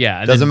 And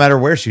it doesn't matter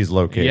where she's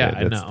located. Yeah,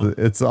 I know.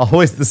 It's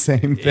always the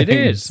same thing. It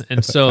is.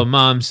 And so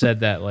Mom said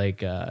that,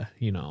 like,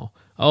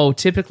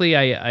 typically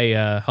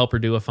I help her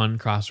do a fun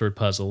crossword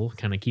puzzle,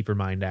 kind of keep her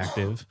mind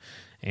active,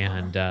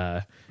 and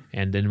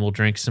then we'll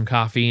drink some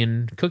coffee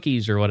and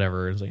cookies or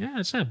whatever. It's like,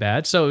 it's not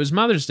bad. So it was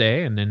Mother's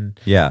Day, and then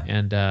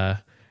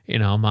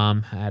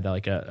Mom had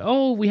like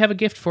we have a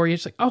gift for you.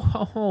 It's like,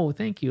 oh,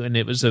 thank you. And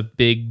it was a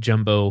big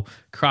jumbo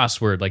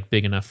crossword, like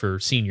big enough for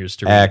seniors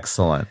to read.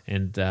 Excellent.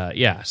 And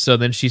so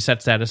then she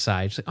sets that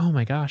aside. She's like, oh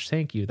my gosh,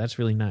 thank you. That's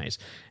really nice.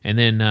 And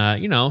then,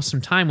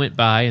 some time went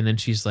by, and then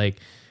she's like,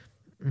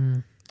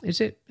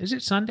 is it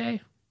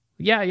Sunday?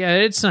 Yeah,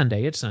 it's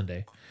Sunday. It's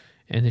Sunday.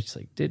 And it's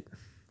like,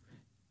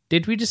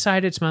 did we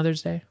decide it's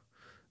Mother's Day?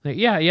 Like,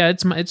 yeah,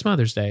 it's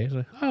Mother's Day.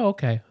 Like, oh,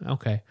 okay.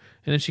 And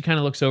then she kind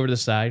of looks over to the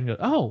side and goes,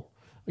 oh,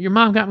 your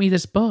mom got me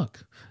this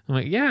book. I'm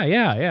like,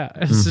 yeah.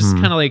 It's just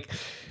kind of like,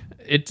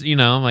 it's,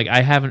 I'm like,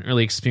 I haven't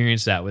really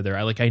experienced that with her.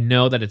 I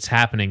know that it's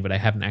happening, but I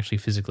haven't actually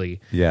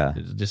physically. Yeah.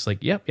 Just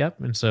like, yep.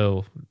 And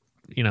so,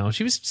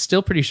 she was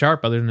still pretty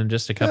sharp other than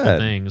just a couple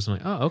things. I'm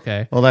like, oh,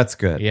 okay. Well, that's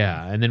good.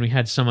 Yeah. And then we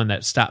had someone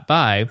that stopped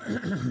by,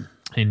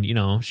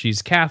 and,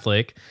 she's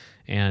Catholic.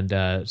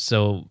 And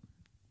so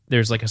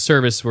there's like a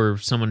service where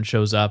someone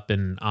shows up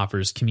and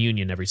offers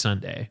communion every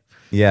Sunday.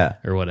 Yeah.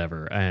 Or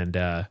whatever.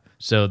 And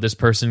so this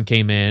person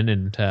came in,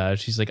 and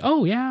she's like,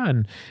 oh, yeah.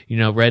 And,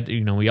 read,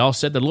 we all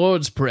said the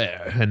Lord's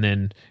Prayer. And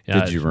then.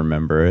 Did you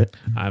remember it?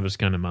 I was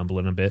kind of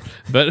mumbling a bit.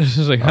 But it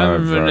was like. Yeah,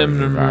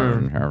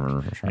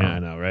 I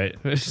know, right?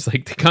 It's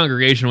like the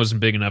congregation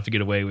wasn't big enough to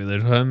get away with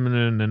it.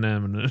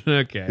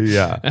 Okay.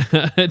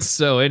 Yeah.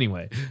 So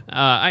anyway,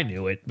 I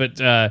knew it. But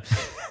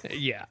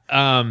yeah.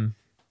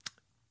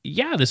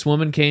 This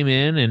woman came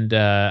in, and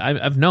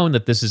I've known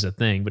that this is a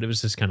thing, but it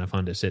was just kind of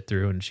fun to sit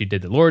through. And she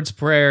did the Lord's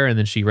Prayer, and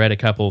then she read a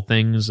couple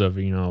things of,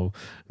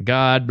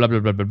 God, blah, blah,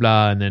 blah, blah,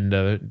 blah. And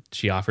then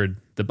she offered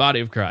the body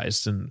of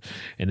Christ. And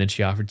then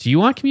she offered, do you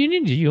want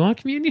communion? I'm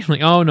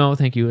like, oh, no,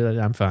 thank you.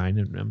 I'm fine.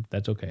 And,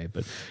 that's okay.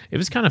 But it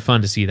was kind of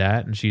fun to see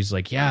that. And she's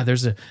like, yeah,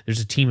 there's a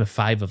team of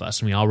 5 of us,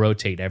 and we all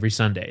rotate every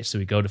Sunday. So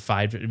we go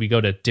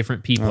to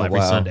different people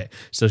every Sunday.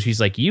 So she's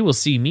like, you will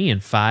see me in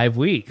 5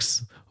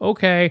 weeks.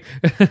 Okay.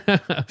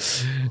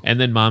 And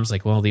then Mom's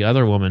like, well, the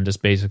other woman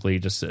just basically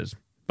just says,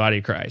 body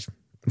of Christ.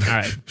 All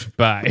right,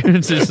 bye.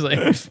 It's just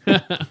like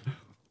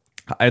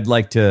I'd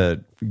like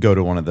to go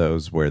to one of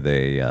those where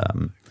they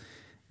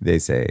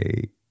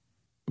say,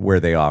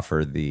 where they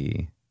offer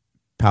the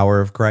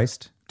power of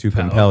Christ to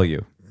compel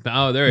you.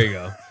 Oh, there you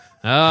go.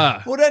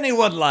 Would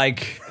anyone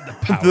like the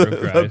power of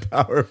Christ? The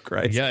power of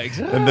Christ. Yeah,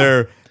 exactly. And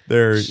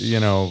they're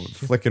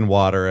flicking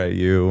water at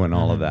you and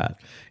all of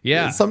that.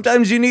 Yeah.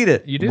 Sometimes you need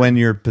it when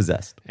you're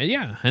possessed.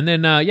 And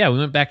then we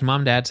went back to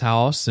mom and dad's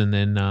house, and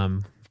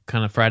then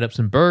kind of fried up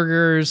some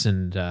burgers,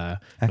 and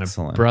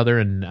Excellent. my brother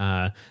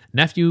and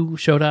nephew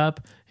showed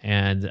up,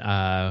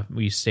 and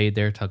we stayed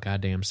there till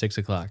goddamn 6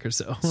 o'clock or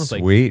so.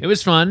 Sweet. It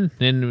was fun,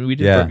 and we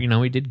did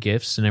we did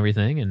gifts and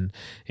everything,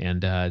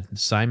 and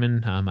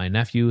Simon, my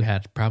nephew,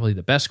 had probably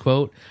the best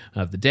quote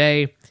of the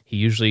day. He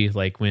usually,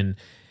 like, when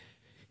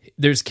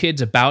there's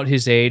kids about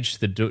his age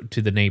to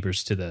the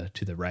neighbors to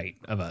the right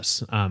of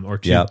us, or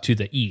to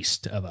the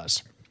east of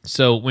us.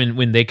 So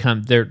when they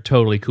come, they're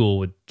totally cool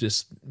with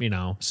just,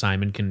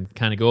 Simon can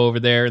kind of go over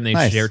there and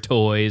they share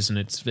toys, and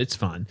it's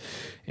fun.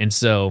 And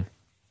so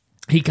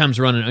he comes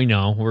running,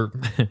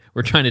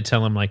 we're trying to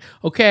tell him, like,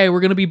 okay, we're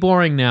going to be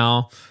boring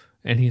now.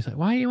 And he's like,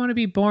 why do you want to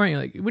be boring?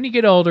 Like, when you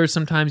get older,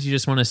 sometimes you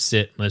just want to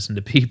sit and listen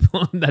to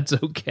people, and that's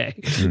okay.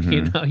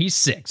 Mm-hmm. He's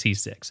six.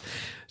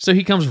 So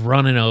he comes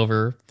running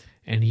over,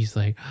 and he's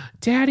like,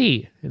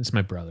 Daddy, and it's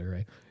my brother,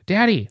 right?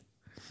 Daddy,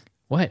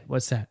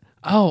 what's that?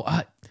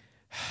 Oh,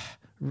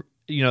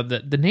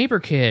 the neighbor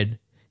kid,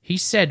 he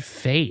said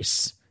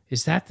face.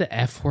 Is that the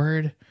F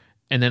word?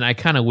 And then I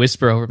kind of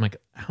whisper over, I'm like,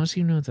 how does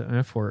he know the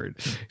F word?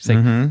 He's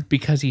like,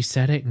 because he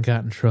said it and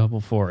got in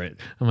trouble for it.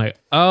 I'm like,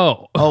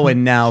 oh. Oh,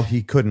 and now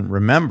he couldn't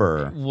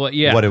remember what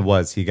it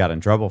was he got in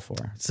trouble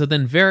for. So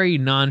then very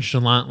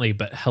nonchalantly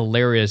but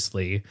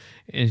hilariously,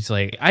 he's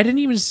like, I didn't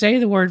even say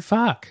the word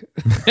fuck.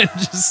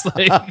 Just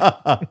like,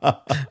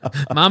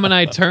 Mom and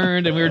I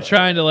turned, and we were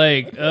trying to,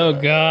 like, oh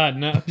God,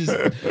 no,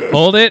 just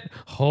hold it.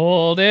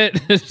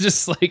 It's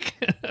just like.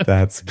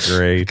 That's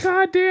great.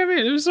 God damn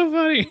it. It was so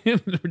funny.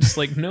 We're just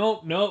like,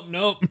 nope.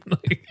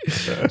 Like,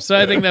 so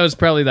I think that was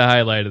probably the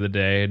highlight of the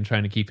day, and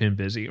trying to keep him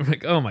busy. I'm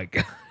like, oh my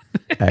God.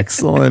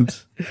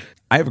 Excellent.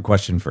 I have a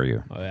question for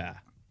you. Oh, yeah.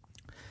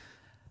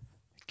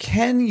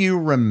 Can you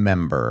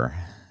remember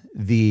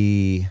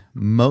the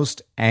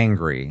most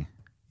angry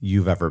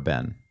you've ever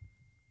been?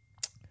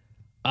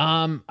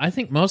 I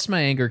think most of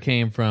my anger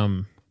came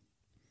from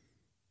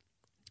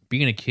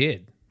being a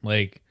kid.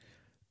 Like,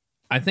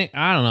 I don't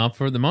know,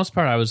 for the most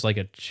part, I was like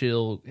a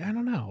chill, I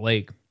don't know,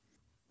 like,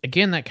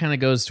 again, that kind of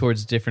goes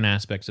towards different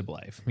aspects of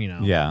life,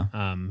 Yeah.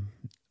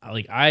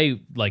 I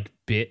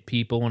bit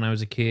people when I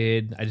was a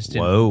kid. I just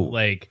didn't. Whoa.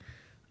 Like,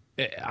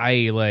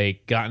 I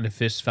got into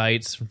fist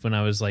fights when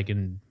I was like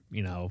in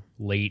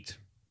late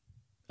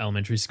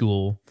elementary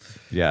school.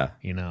 Yeah.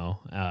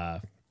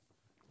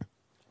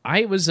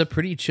 I was a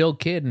pretty chill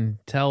kid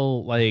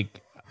until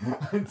like.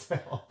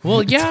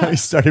 Well, yeah. Until you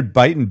started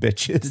biting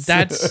bitches.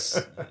 That's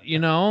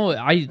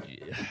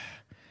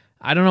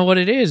I don't know what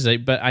it is,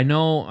 but I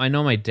know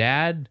my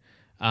dad.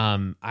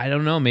 I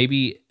don't know.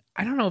 Maybe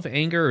I don't know if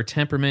anger or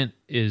temperament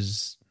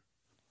is.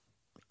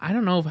 I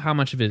don't know how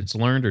much of it's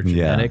learned or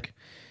genetic,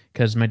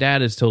 because my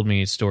dad has told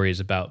me stories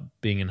about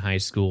being in high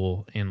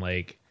school, and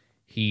like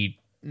he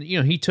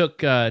took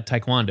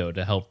taekwondo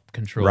to help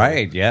control.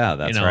 Right. Yeah,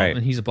 that's right.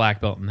 And he's a black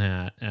belt in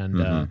that,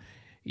 and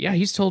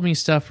he's told me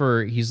stuff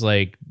where he's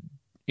like,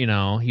 he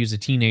was a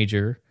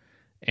teenager.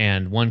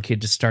 And one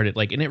kid just started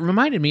and it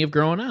reminded me of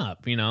growing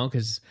up,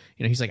 because,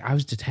 he's like, I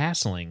was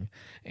detasseling,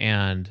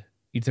 and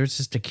there's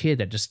just a kid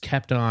that just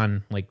kept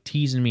on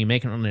teasing me,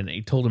 and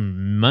he told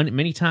him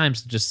many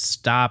times to just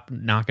stop,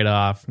 knock it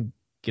off,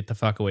 get the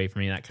fuck away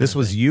from me. This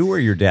was you or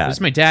your dad? This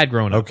is my dad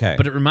growing up. Okay.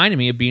 But it reminded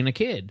me of being a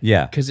kid.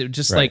 Yeah. Because it was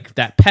just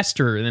that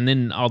pester, and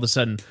then all of a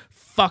sudden,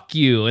 fuck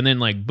you, and then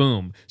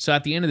boom. So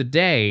at the end of the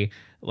day,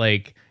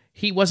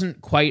 he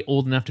wasn't quite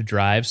old enough to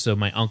drive, so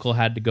my uncle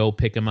had to go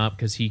pick him up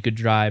because he could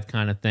drive,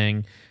 kind of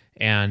thing.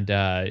 And,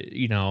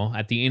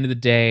 at the end of the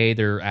day,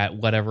 they're at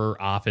whatever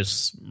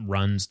office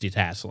runs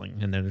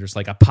detasseling, and then there's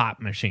a pop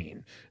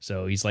machine.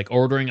 So he's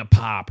ordering a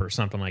pop or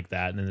something like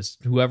that. And then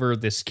whoever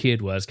this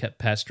kid was kept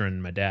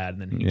pestering my dad,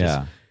 and then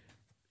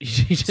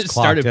he just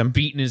started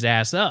beating his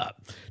ass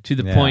up to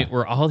the point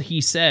where all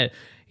he said,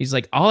 he's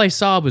like, all I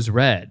saw was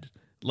red.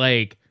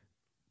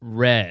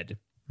 Red.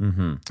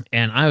 Mm-hmm.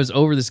 And I was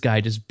over this guy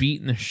just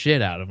beating the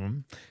shit out of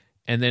him.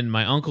 And then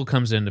my uncle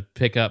comes in to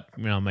pick up,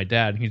 my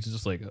dad, and he's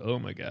just like, oh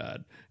my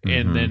God. Mm-hmm.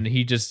 And then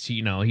he just,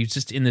 he's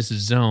just in this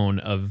zone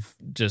of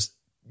just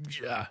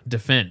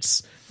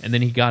defense. And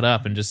then he got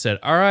up and just said,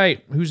 all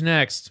right, who's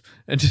next?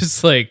 And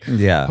just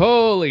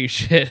holy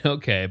shit.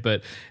 Okay.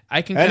 But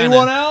I can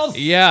anyone else?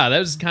 Yeah, that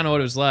was kind of what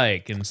it was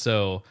like. And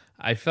so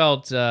I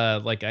felt I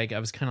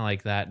was kind of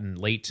like that in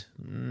late,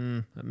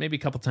 maybe a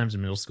couple times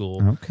in middle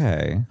school.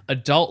 Okay.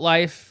 Adult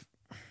life,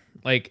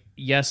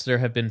 yes, there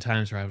have been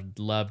times where I would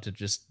love to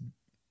just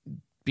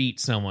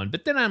beat someone,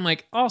 but then I'm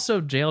also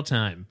jail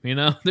time.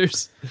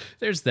 There's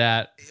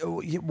that.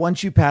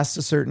 Once you pass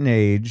a certain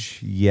age,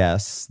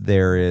 yes,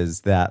 there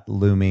is that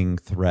looming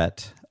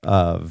threat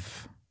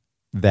of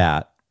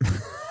that.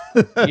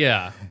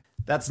 Yeah.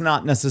 That's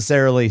not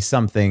necessarily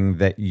something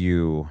that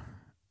you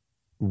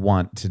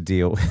want to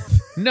deal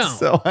with. No.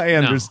 So I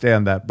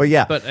understand that. But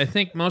yeah. But I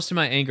think most of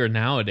my anger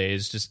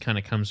nowadays just kind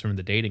of comes from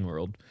the dating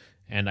world.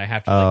 and I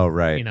have to Oh,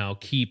 right.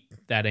 keep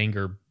that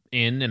anger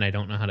in, and I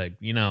don't know how to,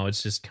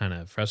 it's just kind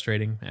of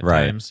frustrating at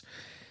Right. times.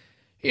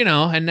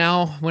 And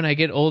now when I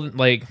get old,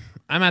 like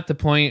I'm at the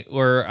point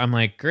where I'm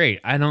like, great,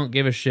 I don't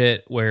give a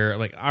shit, where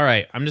like, all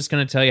right, I'm just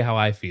going to tell you how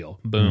I feel.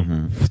 Boom.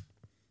 Mm-hmm.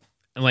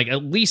 And like,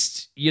 at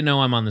least,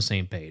 I'm on the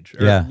same page,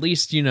 or Yeah. at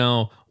least,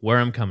 where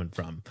I'm coming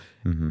from,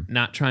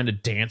 not trying to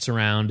dance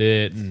around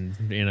it. And,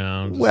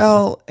 just-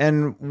 Well,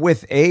 and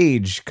with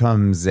age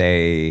comes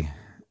I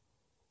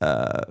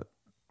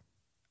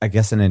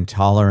guess, an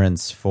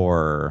intolerance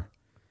for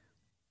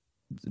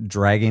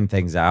dragging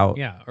things out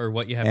yeah. Or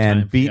what you have and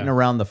time for. beating Yeah.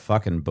 around the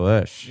fucking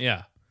bush.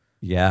 Yeah.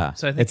 Yeah.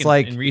 So I think it's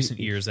like in recent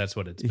years, that's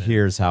what it's been.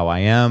 here's how I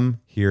am.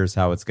 Here's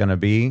how it's going to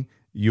be.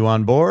 You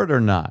on board or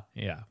not?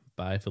 Yeah.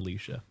 Bye,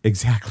 Felicia.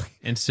 Exactly.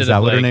 Instead Is that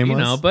of what like, her name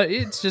was? but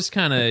it's just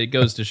kind of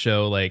goes to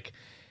show like,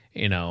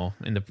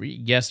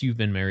 yes, you've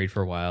been married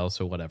for a while,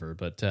 so whatever,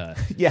 but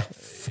Yeah.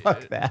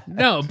 Fuck that.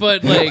 no,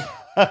 but like,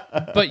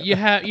 but you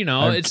have,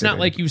 it's not kidding.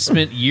 like you've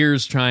spent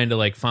years trying to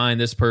like find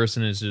this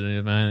person is,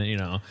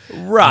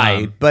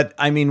 Right. But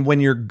I mean, when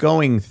you're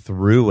going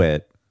through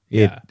it,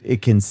 Yeah.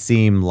 it can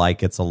seem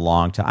like it's a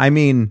long time. I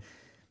mean,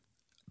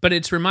 but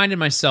it's reminded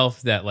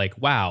myself that like,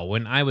 wow,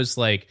 when I was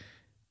like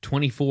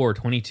 24,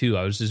 22,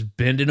 I was just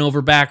bending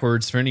over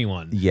backwards for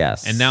anyone.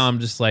 yes. And now I'm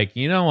just like,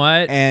 you know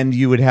what? And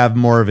you would have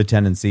more of a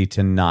tendency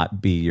to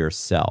not be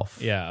yourself.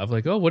 Yeah, I'm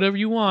like, oh, whatever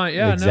you want.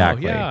 Yeah,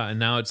 Exactly. no, yeah. And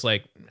now it's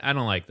like, I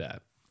don't like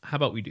that. How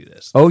about we do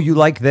this? Oh, you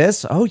like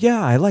this? Oh,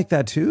 yeah, I like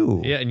that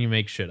too. Yeah, and you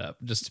make shit up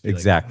just to be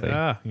Exactly.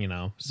 like,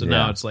 So Yeah.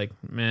 now it's like,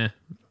 meh.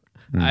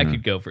 I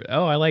could go for,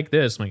 I like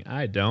this. I'm like,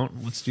 I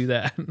don't. Let's do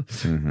that.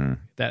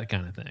 That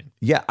kind of thing.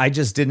 Yeah, I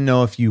just didn't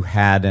know if you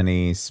had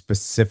any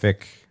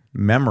specific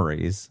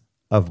memories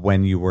of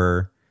when you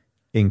were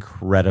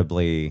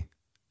incredibly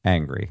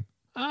angry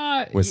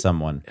with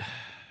someone.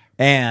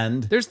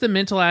 And There's the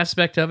mental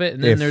aspect of it,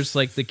 and then If- there's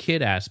like the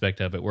kid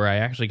aspect of it, where I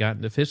actually got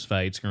into fist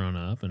fights growing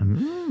up,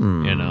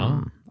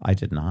 and I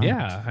did not.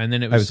 yeah, and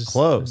then it I was was just-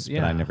 close,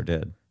 yeah, but I never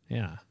did.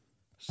 yeah.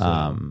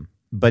 So,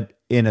 But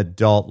in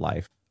adult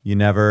life, you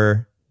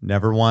never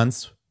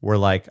once were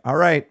like, all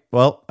right,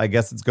 well, I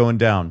guess it's going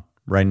down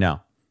right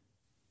now.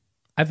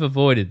 I've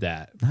avoided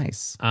that.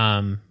 Nice.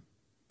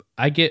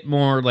 I get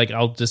more like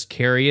I'll just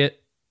carry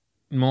it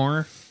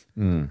more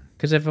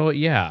because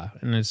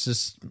and it's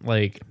just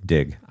like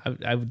Dig.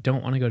 I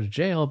don't want to go to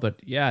jail, but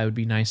yeah, it would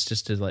be nice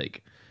just to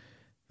like,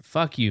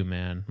 fuck you,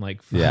 man.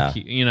 Like, fuck Yeah.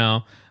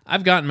 you.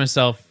 I've gotten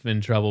myself in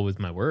trouble with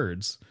my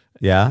words.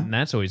 Yeah. And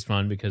that's always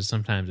fun because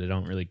sometimes I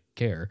don't really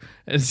care.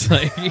 It's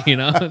like,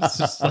 it's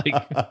just like,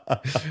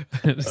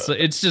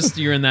 it's just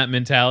you're in that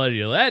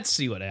mentality. Let's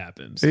see what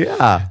happens.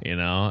 Yeah.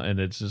 And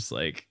it's just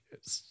like,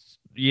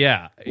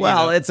 yeah.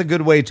 Well, it's a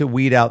good way to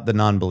weed out the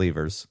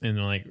non-believers. and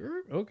they're like,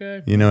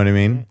 okay. You know what I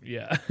mean?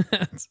 Yeah.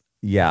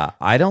 Yeah.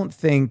 I don't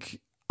think,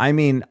 I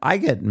mean, I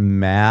get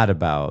mad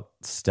about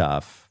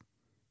stuff,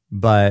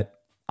 but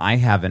I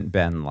haven't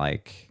been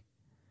like,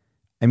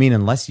 I mean,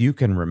 unless you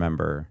can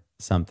remember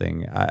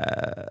something,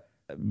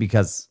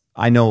 because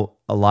I know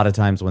a lot of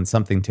times when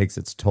something takes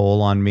its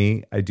toll on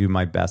me, I do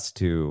my best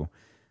to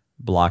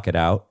block it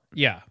out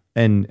Yeah.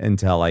 and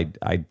until I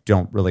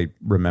don't really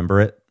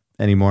remember it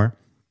anymore.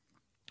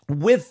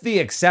 With the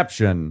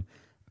exception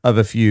of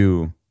a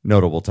few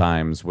notable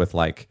times with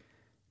like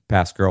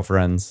past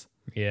girlfriends.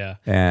 Yeah.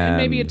 And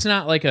maybe it's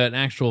not like an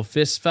actual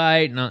fist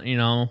fight, not,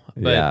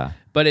 but, Yeah.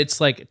 but it's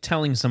like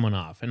telling someone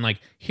off and like,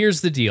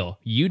 here's the deal.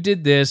 You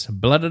did this,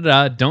 blah, blah,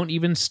 blah. Don't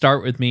even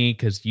start with me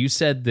because you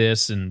said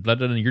this and blah,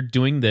 blah, blah. You're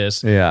doing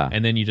this. Yeah.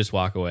 And then you just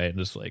walk away and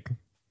just like,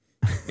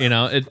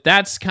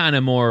 that's kind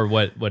of more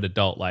what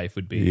adult life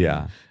would be.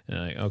 Yeah. And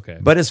like, okay.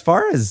 But as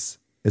far as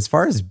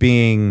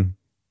being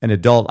an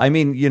adult, I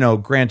mean,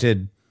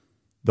 granted,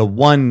 the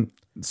one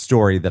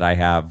story that I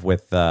have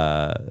with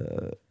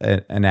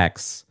an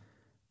ex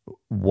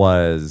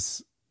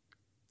was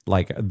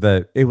like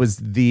there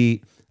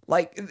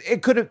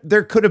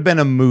could have been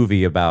a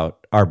movie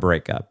about our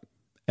breakup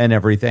and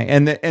everything.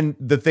 And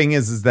the thing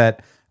is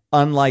that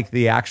unlike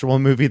the actual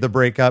movie, The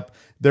Breakup,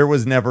 there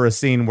was never a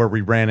scene where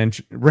we ran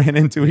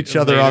into each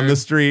other on the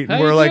street and How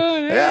we're you like,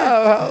 doing?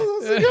 yeah,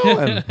 how's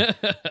it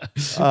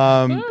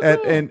going?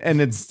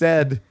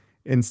 And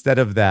instead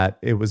of that,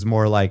 it was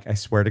more like, I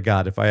swear to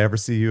God, if I ever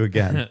see you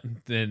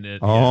again, then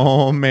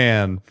oh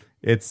man,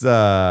 it's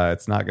not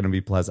going to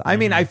be pleasant. I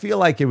mean, I feel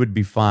like it would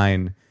be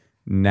fine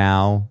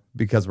now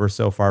because we're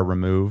so far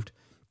removed,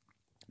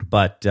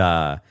 but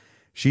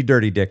she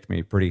dirty dicked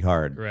me pretty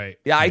hard. Right.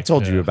 Yeah, I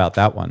told you about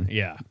that one.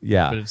 Yeah.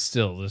 Yeah. But it's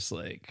still just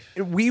like,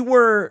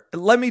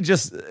 Let me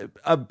just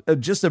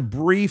a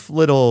brief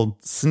little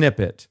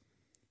snippet,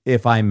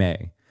 if I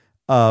may,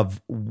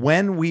 of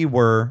when we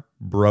were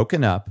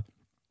broken up,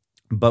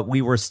 but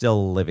we were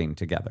still living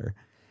together.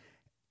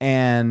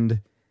 And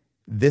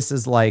this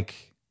is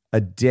like a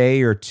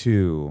day or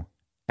two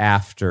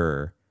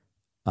after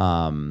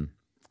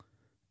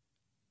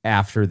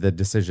the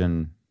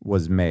decision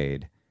was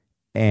made.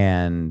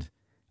 And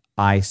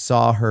I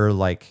saw her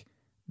like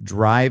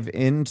drive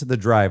into the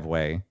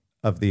driveway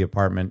of the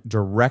apartment,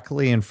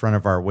 directly in front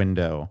of our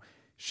window.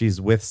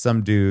 She's with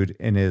some dude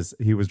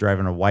he was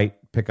driving a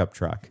white pickup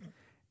truck,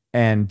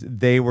 and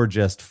they were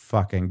just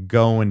fucking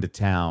going to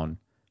town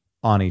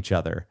on each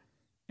other.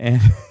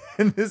 And,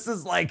 and this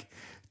is like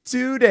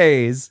 2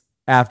 days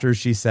after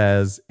she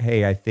says,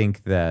 "Hey, I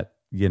think that,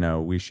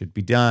 we should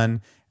be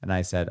done." And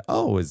I said,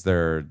 "Oh, is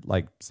there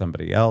like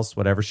somebody else?"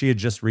 Whatever. She had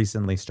just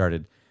recently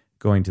started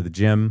going to the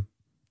gym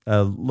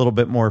a little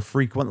bit more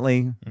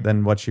frequently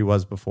than what she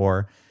was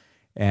before.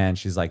 And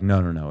she's like,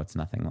 no, it's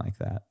nothing like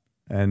that.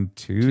 And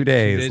 2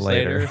 days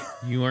later,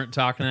 you weren't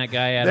talking to that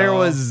guy at all? There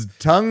was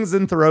tongues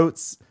and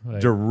throats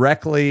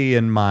directly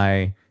in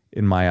my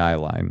eye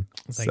line.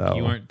 It's like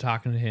you weren't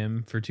talking to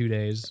him for 2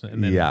 days,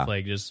 and then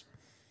like just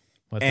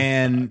what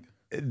the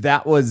fuck?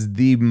 That was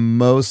the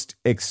most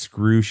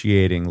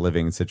excruciating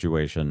living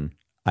situation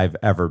I've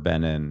ever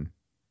been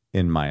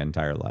in my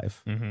entire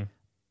life. Mm-hmm.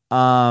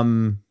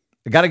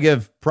 I got to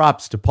give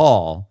props to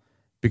Paul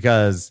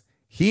because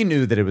he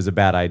knew that it was a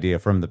bad idea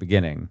from the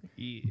beginning.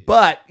 Yeah.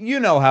 But you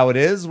know how it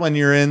is when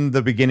you're in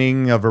the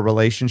beginning of a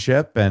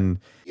relationship, and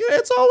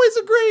it's always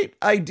a great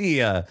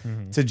idea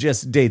to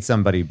just date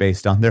somebody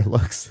based on their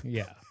looks.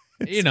 Yeah.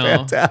 It's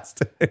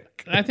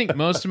fantastic. I think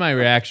most of my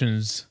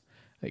reactions,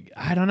 like,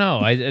 I don't know.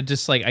 I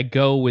just like, I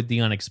go with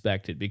the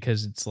unexpected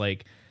because it's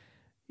like,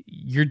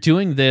 you're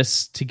doing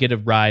this to get a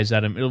rise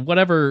out of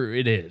whatever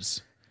it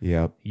is.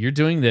 Yep. You're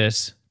doing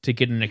this to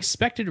get an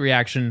expected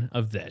reaction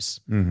of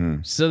this. Mm-hmm.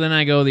 So then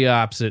I go the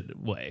opposite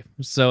way.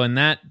 So in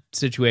that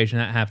situation,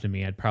 that happened to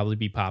me, I'd probably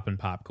be popping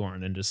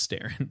popcorn and just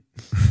staring,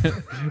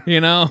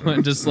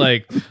 and just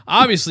like,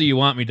 obviously you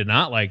want me to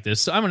not like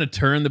this, so I'm going to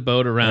turn the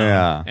boat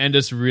around and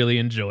just really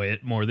enjoy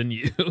it more than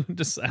you.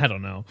 Just, I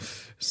don't know.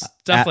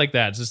 Stuff like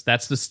that. Just,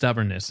 that's the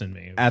stubbornness in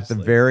me. At the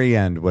very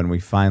end, when we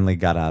finally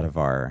got out of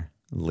our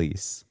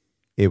lease,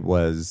 it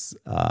was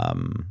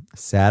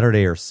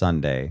Saturday or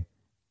Sunday.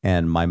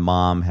 And my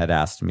mom had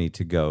asked me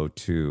to go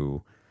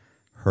to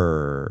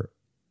her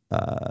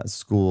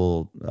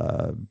school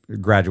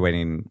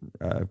graduating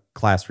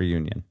class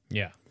reunion.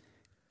 Yeah.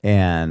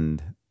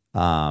 And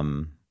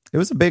it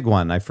was a big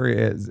one. I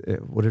forget,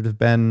 would it have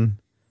been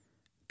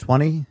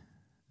 20? It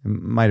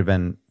might have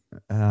been,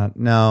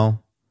 no.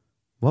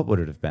 What would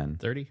it have been?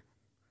 30?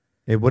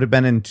 It would have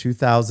been in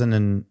 2000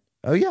 and,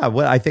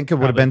 I think it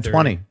would have been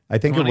 20. I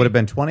think 20? It would have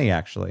been 20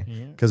 actually,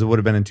 because it would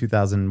have been in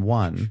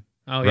 2001.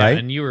 Oh, yeah. Right?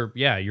 And you were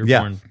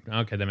born.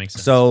 Okay, that makes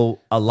sense. So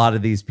a lot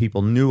of these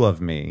people knew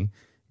of me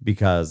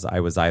because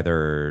I was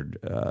either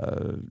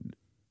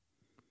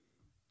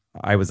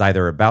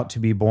about to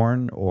be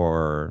born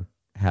or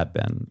had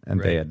been, and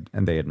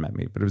they had met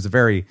me. But it was a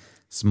very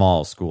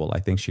small school. I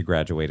think she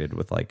graduated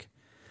with like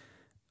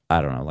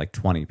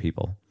 20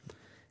 people.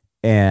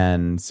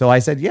 And so I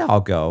said, yeah,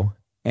 I'll go.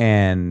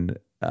 And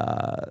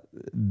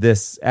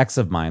this ex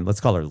of mine,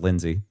 let's call her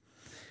Lindsay,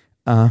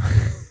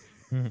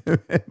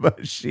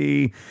 but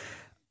she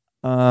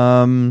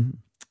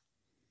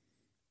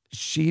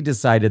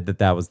decided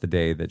that was the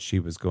day that she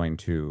was going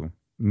to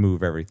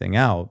move everything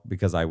out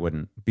because I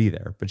wouldn't be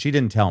there, but she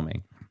didn't tell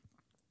me.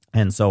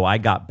 And so I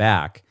got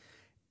back,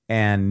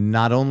 and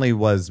not only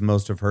was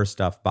most of her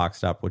stuff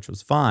boxed up, which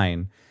was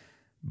fine,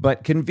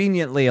 but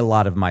conveniently a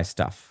lot of my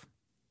stuff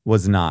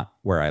was not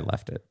where I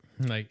left it.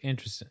 Like,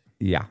 interesting.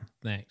 Yeah.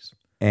 Thanks.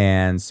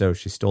 And so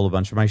she stole a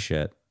bunch of my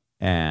shit,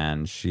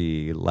 and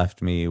she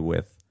left me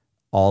with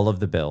all of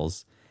the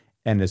bills.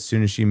 And as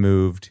soon as she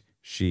moved,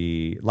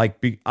 she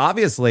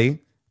obviously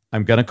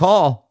I'm going to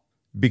call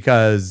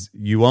because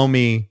you owe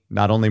me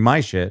not only my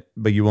shit,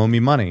 but you owe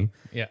me money.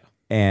 Yeah.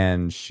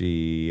 And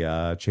she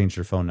changed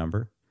her phone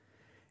number,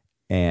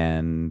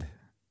 and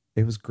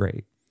it was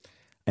great.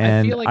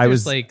 And I feel like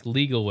there's like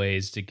legal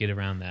ways to get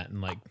around that.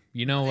 And like,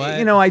 you know what?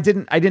 I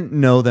didn't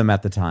know them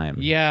at the time.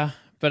 Yeah.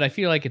 But I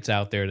feel like it's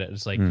out there that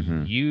it's like,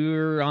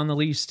 you're on the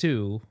lease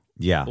too.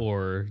 Yeah.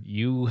 Or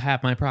you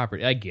have my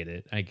property. I get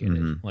it.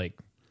 Like,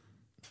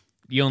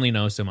 you only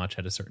know so much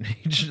at a certain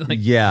age. Like,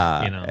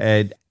 yeah.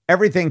 And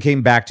everything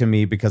came back to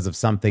me because of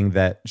something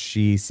that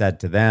she said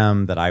to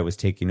them that I was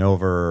taking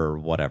over or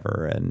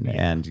whatever.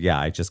 And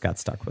I just got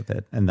stuck with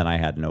it. And then I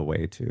had no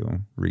way to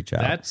reach out.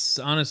 That's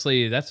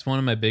honestly one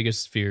of my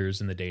biggest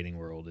fears in the dating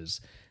world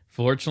is,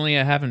 fortunately,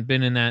 I haven't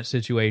been in that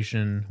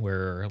situation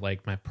where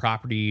like my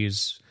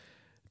property's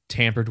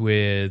tampered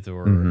with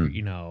or,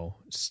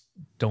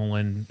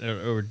 stolen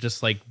or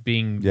just like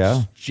being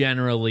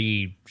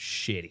generally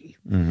shitty.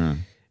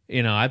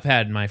 I've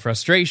had my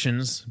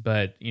frustrations,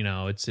 but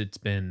it's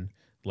been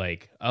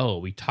like, oh,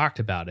 we talked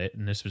about it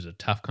and this was a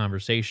tough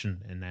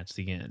conversation and that's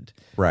the end.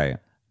 Right.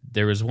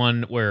 There was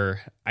one where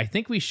I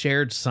think we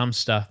shared some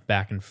stuff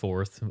back and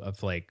forth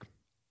of like,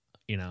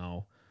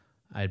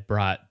 I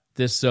brought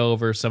this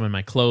over, some of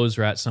my clothes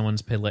were at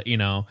someone's pillow,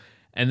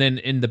 and then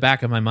in the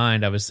back of my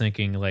mind, I was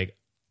thinking like,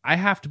 I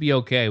have to be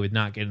okay with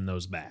not getting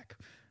those back.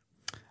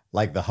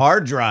 Like the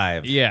hard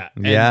drive. Yeah.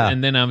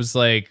 And then I was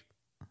like,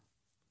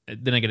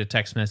 then I get a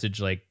text message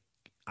like,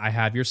 I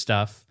have your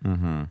stuff.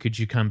 Could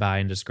you come by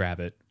and just grab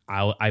it?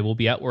 I will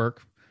be at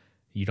work.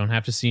 You don't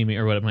have to see me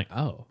or what. I'm like,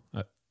 oh,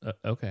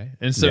 Okay.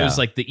 And so Yeah. it's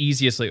like the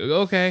easiest, like,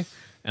 okay.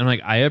 And I'm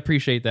like, I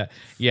appreciate that.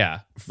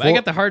 Yeah. But I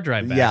got the hard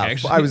drive back,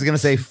 actually. I was going to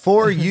say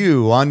for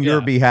you on your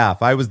Yeah.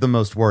 behalf, I was the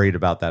most worried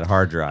about that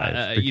hard drive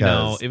because, you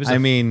know, it was I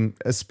mean,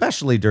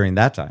 especially during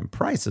that time,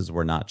 prices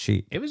were not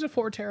cheap. It was a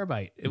 4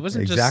 terabyte. It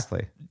wasn't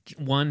Exactly.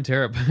 just 1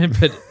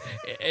 terabyte.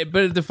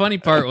 But the funny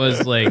part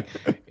was like,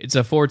 it's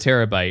a 4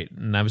 terabyte,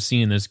 and I was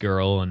seeing this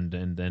girl, and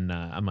then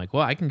I'm like,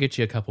 well, I can get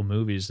you a couple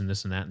movies and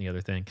this and that and the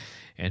other thing.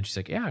 And she's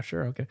like, yeah,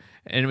 sure, okay.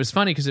 And it was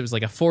funny because it was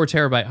like a 4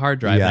 terabyte hard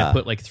drive, and I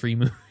put like 3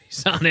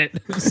 movies on it.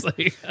 It's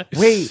like,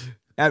 Wait,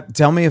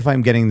 tell me if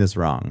I'm getting this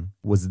wrong.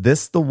 Was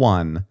this the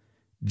one,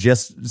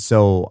 just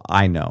so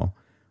I know,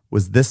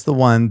 was this the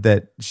one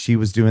that she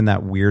was doing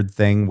that weird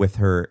thing with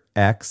her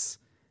ex,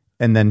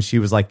 and then she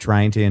was like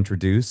trying to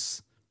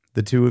introduce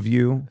the two of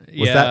you?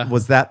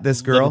 Was that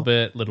this girl?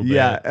 Little bit.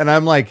 Yeah, and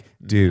I'm like,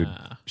 dude,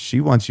 she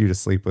wants you to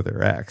sleep with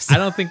her ex. I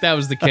don't think that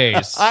was the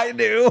case. I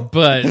do.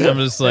 But I'm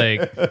just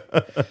like,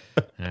 all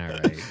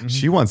right.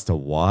 She wants to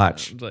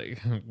watch. Like,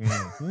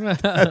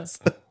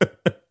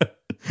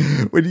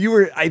 When you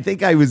were, I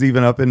think I was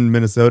even up in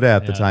Minnesota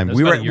at the time. that's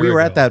We about a were year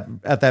at ago.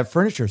 that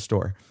furniture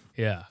store.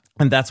 yeah.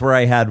 And that's where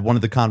I had one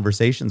of the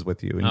conversations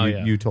with you.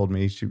 And you yeah. told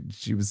me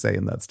she was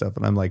saying that stuff.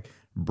 And I'm like,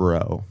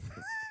 bro,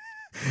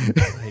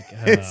 Like,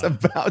 it's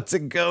about to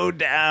go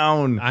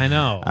down. I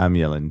know. I'm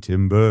yelling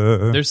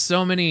timber. There's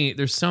so many,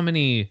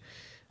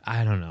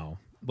 I don't know.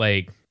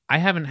 Like, I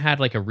haven't had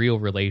like a real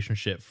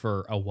relationship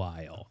for a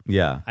while.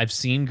 Yeah. I've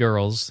seen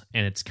girls,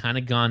 and it's kind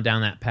of gone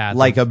down that path.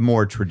 Like of, a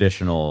more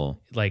traditional.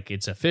 like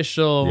it's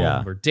official,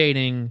 Yeah. we're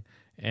dating,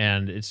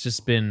 and it's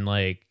just been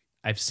like,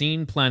 I've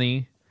seen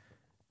plenty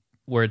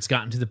where it's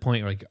gotten to the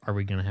point where like, are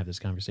we going to have this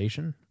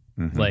conversation?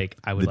 Like,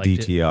 I would The like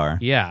DTR.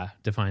 to, yeah,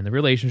 define the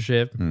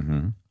relationship.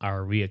 Mm-hmm.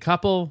 Are we a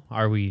couple?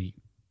 Are we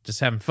just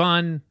having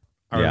fun?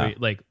 Are Yeah. we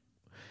like,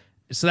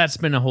 so that's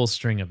been a whole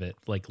string of it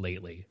like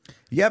lately.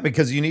 Yeah,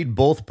 because you need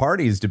both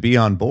parties to be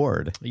on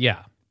board.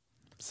 Yeah.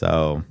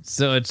 So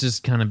So it's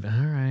just kind of, all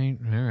right.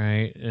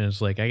 And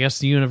it's like, I guess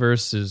the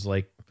universe is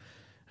like,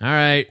 all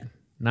right,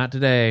 not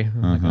today.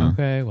 I'm like,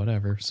 okay,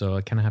 whatever. So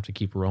I kind of have to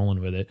keep rolling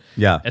with it.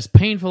 yeah, As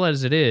painful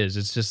as it is,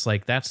 it's just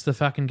like, that's the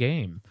fucking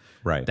game.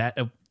 right. That,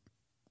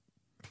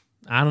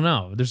 I don't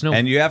know. There's no,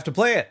 And you have to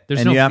play it. There's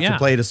and no- you have yeah. to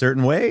play it a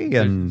certain way.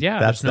 And yeah,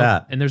 that's there's no,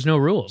 that. And there's no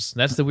rules.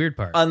 That's the weird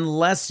part.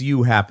 Unless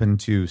you happen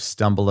to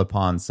stumble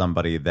upon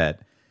somebody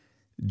that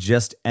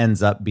just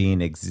ends up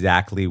being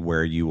exactly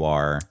where you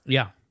are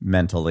yeah.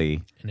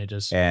 mentally. And it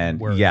just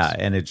And works. yeah,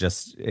 and it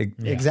just,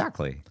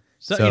 exactly.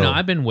 So, you know,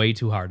 I've been way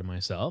too hard on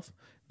myself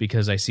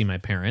because I see my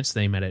parents.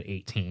 They met at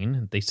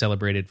 18. They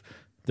celebrated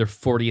their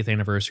 40th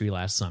anniversary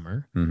last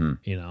summer. Mm-hmm.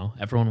 You know,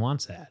 everyone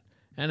wants that.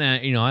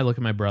 And, you know, I look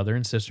at my brother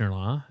and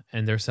sister-in-law,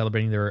 and they're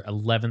celebrating their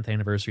 11th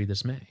anniversary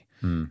this May.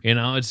 You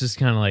know, it's just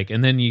kind of like,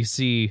 and then you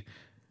see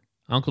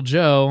Uncle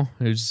Joe,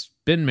 who's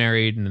been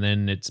married, and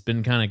then it's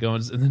been kind of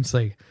going, and then it's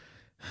like,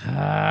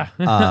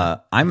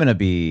 I'm going to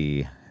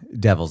be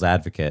devil's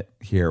advocate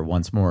here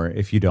once more,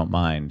 if you don't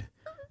mind.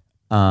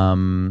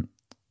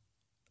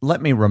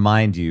 Let me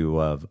remind you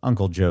of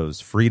Uncle Joe's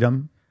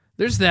freedom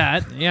there's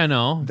that. Yeah,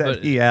 no. that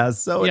But he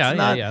has. So Yeah, it's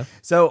yeah, not. yeah.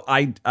 So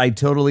I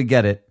totally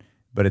get it,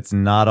 but it's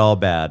not all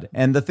bad.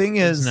 And the thing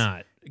is, it's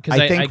not. 'Cause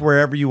I think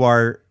wherever you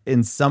are,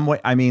 in some way,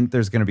 I mean,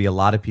 there's going to be a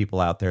lot of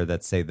people out there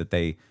that say that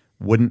they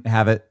wouldn't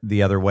have it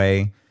the other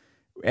way,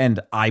 and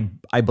I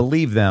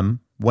believe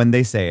them when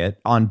they say it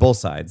on both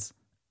sides.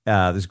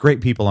 There's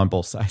great people on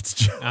both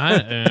sides,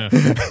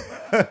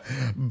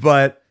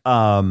 but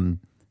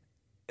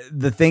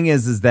the thing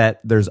is that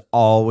there's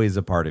always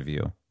a part of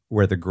you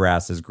where the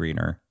grass is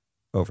greener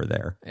over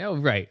there. oh,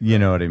 right. You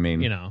know what I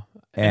mean? You know,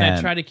 and I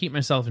And- try to keep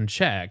myself in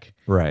check.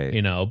 Right.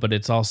 You know, but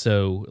it's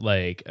also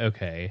like,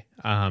 okay,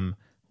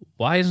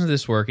 why isn't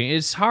this working?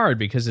 It's hard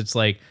because it's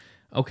like,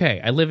 okay,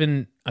 I live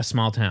in a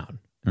small town.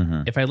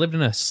 Mm-hmm. If I lived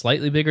in a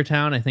slightly bigger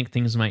town, I think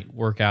things might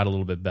work out a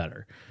little bit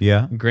better.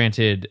 Yeah.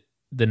 Granted,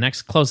 the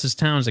next closest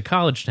town is a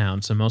college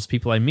town, so most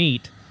people I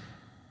meet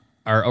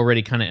are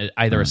already kind of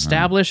either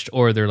established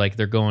or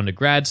they're going to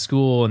grad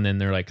school, and then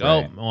they're like,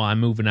 Right. oh, well, I'm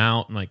moving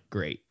out. I'm like,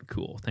 great,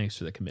 cool, thanks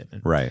for the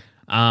commitment. Right.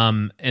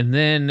 And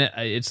then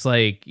it's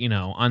like, you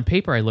know, on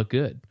paper I look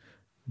good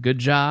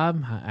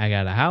job, I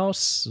got a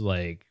house,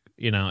 like,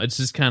 you know, it's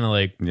just kind of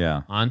like,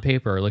 Yeah. on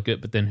paper I look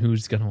good, but then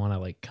who's gonna want to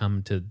like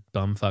come to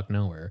bumfuck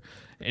nowhere?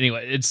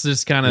 Anyway, it's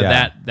just kind of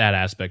Yeah. that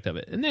aspect of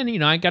it. And then, you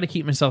know, I got to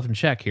keep myself in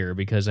check here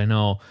because I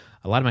know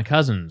a lot of my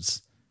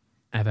cousins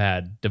have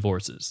had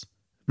divorces,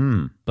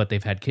 but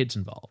they've had kids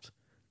involved.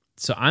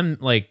 So I'm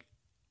like,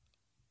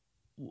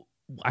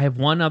 I have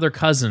one other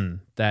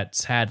cousin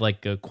that's had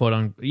like a quote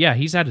on, yeah,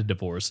 he's had a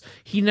divorce.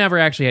 He never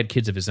actually had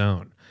kids of his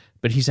own,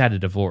 but he's had a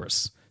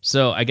divorce.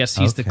 So I guess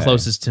he's the Okay.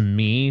 closest to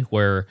me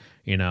where,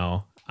 you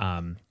know,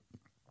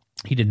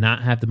 he did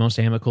not have the most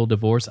amicable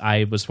divorce.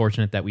 I was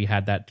fortunate that we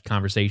had that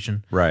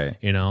conversation, Right.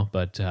 you know,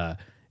 but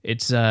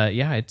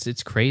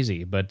it's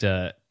crazy. But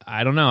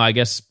I don't know. I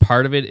guess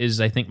part of it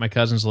is I think my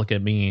cousins look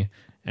at me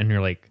and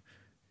you're like,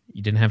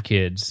 you didn't have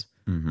kids.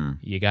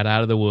 You got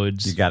out of the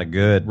woods. You got it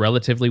good.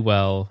 Relatively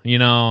well, you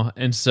know?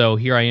 And so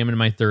here I am in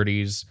my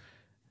 30s,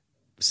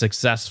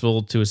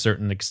 successful to a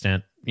certain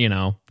extent, you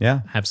know?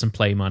 Yeah. Have some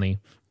play money,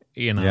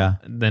 you know? Yeah.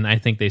 Then I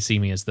think they see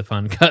me as the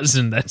fun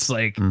cousin that's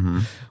like,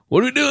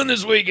 what are we doing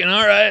this weekend?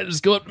 All right,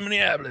 let's go up to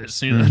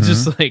Minneapolis. You know,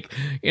 just like,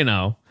 you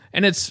know.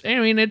 And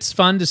it's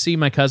fun to see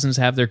my cousins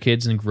have their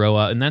kids and grow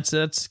up. And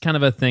that's kind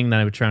of a thing that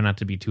I would try not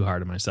to be too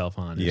hard on myself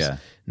on. Is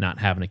not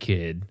having a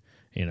kid,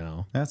 you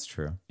know. That's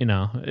true. You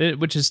know,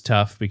 which is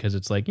tough because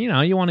it's like, you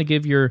know, you want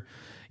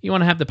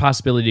to have the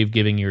possibility of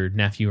giving your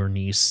nephew or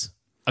niece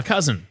a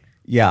cousin.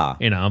 Yeah.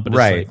 You know, but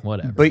right. it's like,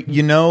 whatever. But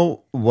you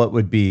know what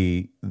would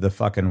be the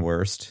fucking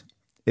worst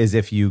is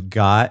if you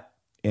got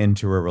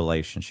into a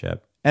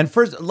relationship. And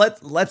first,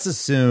 let's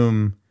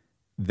assume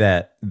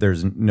that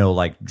there's no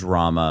like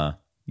drama,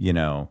 you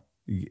know,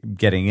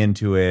 getting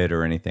into it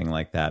or anything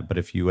like that. But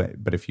if you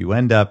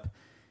end up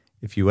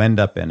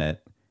in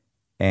it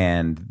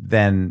and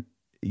then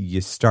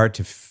you start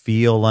to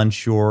feel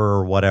unsure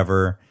or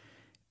whatever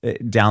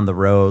down the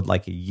road,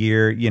 like a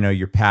year, you know,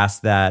 you're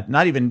past that,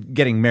 not even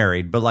getting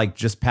married, but like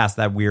just past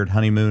that weird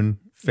honeymoon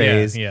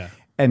phase. Yeah.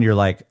 And you're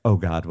like, oh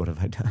God, what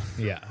have I done?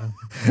 Yeah.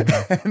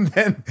 And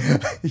then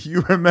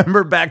you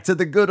remember back to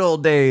the good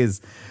old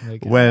days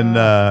Like,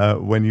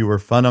 when you were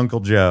fun Uncle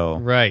Joe.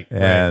 Right.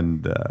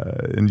 And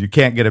you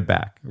can't get it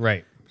back.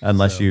 Right.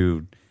 Unless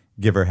you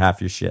give her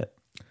half your shit.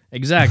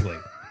 Exactly.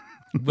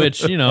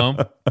 Which, you know,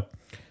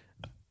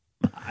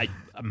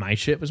 my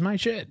shit was my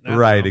shit.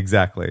 Right,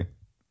 exactly.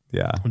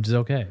 Yeah. Which is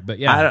okay. But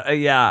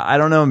yeah. I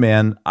don't know,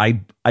 man. I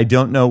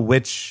don't know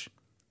which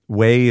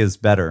way is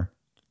better.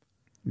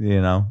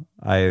 You know,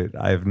 I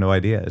have no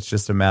idea. It's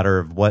just a matter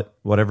of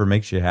whatever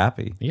makes you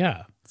happy.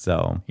 Yeah.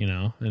 So, you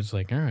know, it's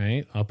like, all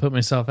right, I'll put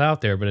myself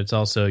out there, but it's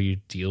also you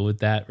deal with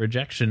that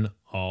rejection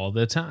all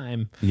the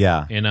time.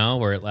 Yeah. You know,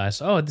 where it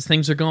lasts, these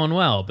things are going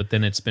well, but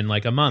then it's been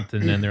like a month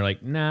and then they're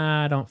like,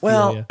 nah, I don't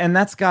feel you. And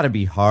that's got to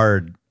be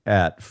hard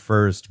at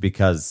first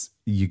because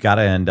you got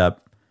to end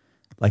up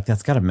like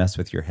that's got to mess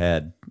with your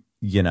head,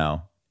 you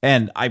know.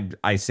 And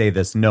I say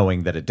this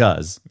knowing that it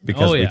does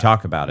because we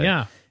talk about it.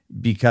 Yeah.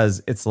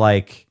 Because it's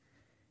like,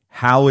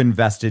 how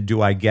invested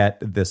do I get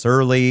this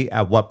early?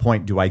 At what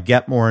point do I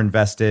get more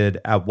invested?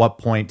 At what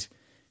point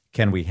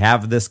can we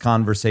have this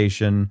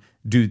conversation?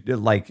 Do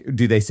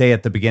they say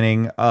at the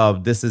beginning, oh,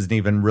 this isn't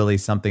even really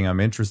something I'm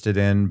interested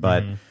in,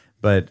 but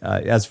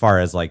as far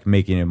as like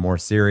making it more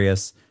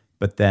serious,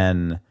 but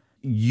then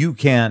you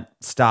can't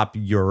stop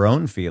your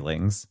own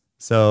feelings.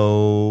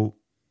 So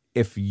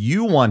if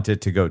you want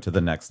it to go to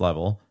the next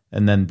level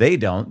and then they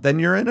don't, then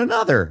you're in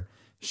another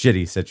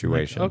shitty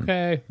situation. Like,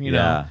 okay, you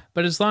know.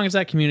 But as long as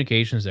that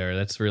communication's there,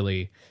 that's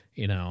really,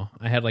 you know,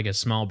 I had like a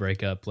small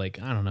breakup,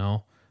 like, I don't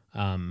know.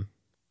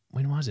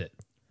 When was it?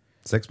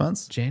 6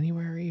 months?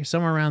 January,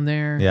 somewhere around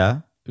there.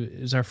 Yeah.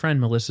 It was our friend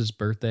Melissa's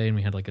birthday and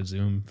we had like a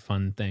Zoom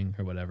fun thing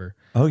or whatever.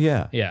 Oh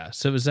yeah. Yeah.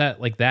 So it was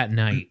that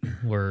night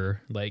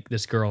where like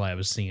this girl I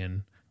was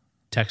seeing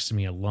texted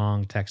me a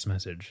long text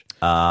message.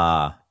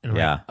 And I'm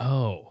yeah. like,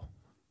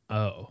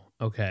 oh,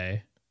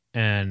 okay.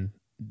 And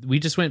we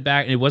just went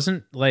back. It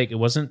wasn't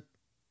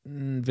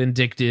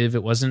vindictive.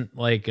 It wasn't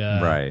like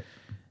right.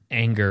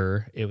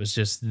 anger. It was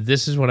just,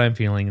 this is what I'm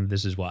feeling and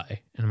this is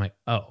why. And I'm like,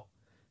 oh,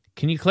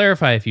 can you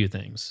clarify a few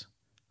things?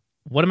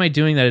 What am I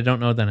doing that I don't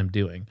know that I'm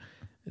doing?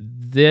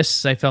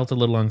 This, I felt a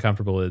little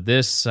uncomfortable with.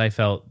 This, I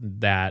felt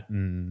that,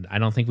 and I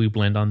don't think we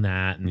blend on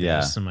that. And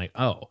this, I'm like,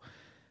 oh.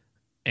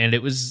 And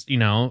it was, you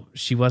know,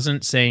 she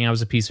wasn't saying I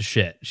was a piece of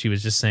shit. She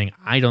was just saying,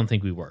 I don't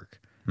think we work.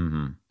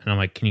 Mm-hmm. And I'm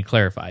like, can you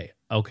clarify?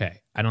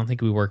 Okay, I don't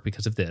think we work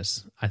because of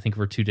this. I think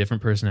we're two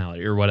different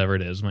personalities or whatever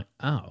it is. I'm like,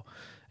 oh.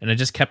 And I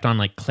just kept on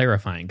like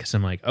clarifying because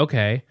I'm like,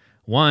 okay,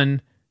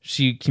 one,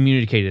 she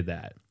communicated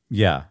that.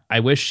 Yeah. I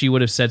wish she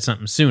would have said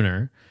something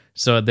sooner.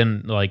 So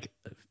then like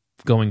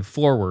going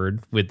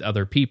forward with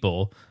other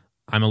people,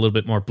 I'm a little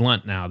bit more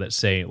blunt now that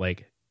say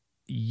like,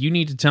 you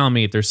need to tell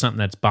me if there's something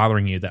that's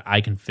bothering you that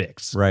I can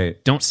fix.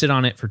 Right. Don't sit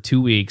on it for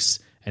 2 weeks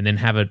and then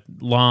have a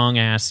long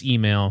ass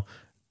email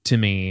to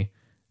me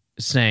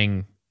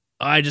saying,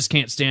 I just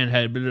can't stand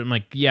head. But I'm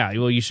like, yeah,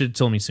 well, you should have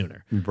told me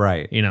sooner.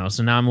 Right. You know,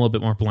 so now I'm a little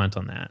bit more blunt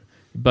on that.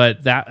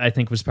 But that I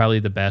think was probably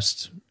the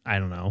best, I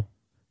don't know,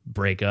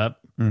 breakup.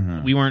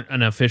 Mm-hmm. We weren't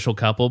an official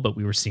couple, but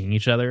we were seeing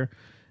each other,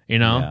 you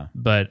know, Yeah.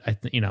 but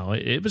you know,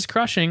 it was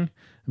crushing,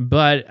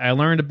 but I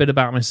learned a bit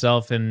about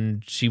myself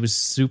and she was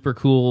super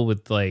cool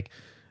with like,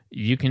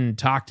 you can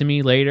talk to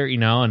me later, you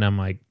know, and I'm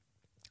like,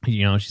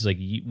 you know, she's like,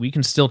 we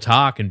can still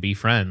talk and be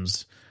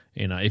friends,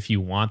 you know, if you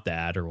want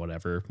that or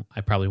whatever.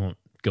 I probably won't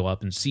go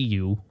up and see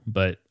you,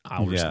 but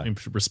I'll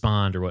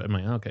respond or what. I'm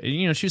like, okay.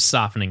 You know, she was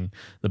softening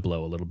the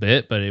blow a little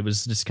bit, but it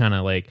was just kind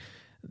of like,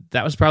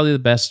 that was probably the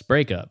best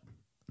breakup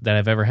that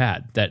I've ever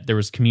had, that there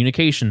was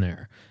communication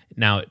there.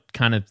 Now it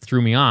kind of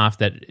threw me off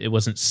that it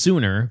wasn't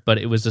sooner, but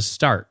it was a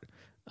start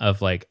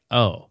of like,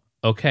 oh,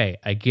 okay,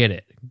 I get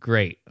it.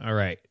 Great. All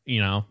right.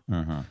 You know?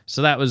 Mm-hmm.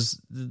 So that was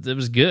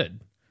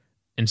good.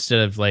 Instead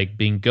of like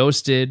being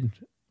ghosted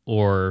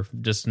or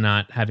just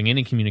not having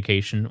any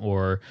communication,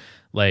 or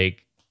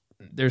like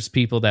there's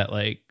people that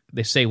like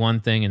they say one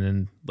thing and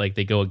then like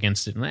they go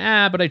against it and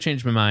like, but I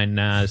changed my mind.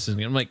 Nah, this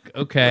isn't. I'm like,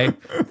 okay,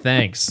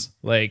 thanks.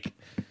 Like,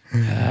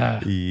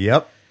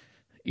 Yep.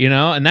 you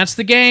know, and that's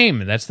the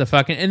game. That's the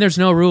fucking, and there's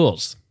no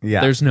rules.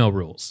 Yeah. There's no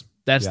rules.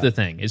 That's Yeah. the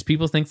thing, is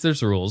people think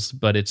there's rules,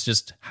 but it's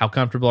just how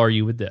comfortable are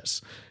you with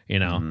this? You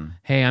know,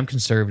 hey, I'm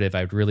conservative.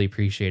 I'd really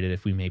appreciate it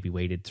if we maybe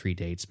waited 3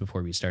 dates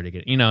before we started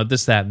getting, you know,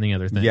 this, that, and the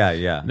other thing. Yeah,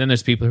 yeah. And then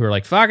there's people who are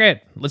like, fuck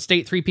it. Let's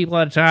date 3 people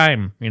at a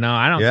time. You know,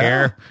 I don't Yeah.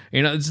 care.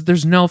 You know,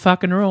 there's no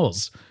fucking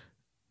rules.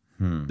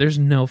 There's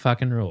no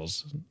fucking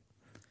rules.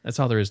 That's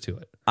all there is to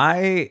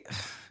it.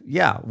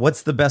 Yeah.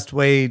 What's the best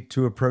way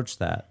to approach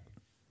that?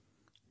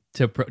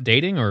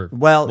 Dating or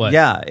Well, what?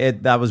 yeah,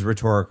 that was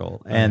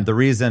rhetorical. And the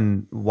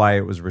reason why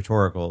it was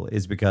rhetorical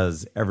is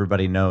because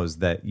everybody knows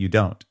that you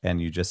don't,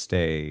 and you just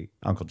stay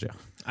Uncle Joe.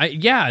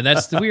 Yeah,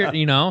 that's the weird,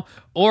 you know,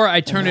 or I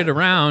turn it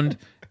around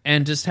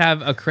and just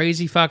have a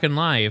crazy fucking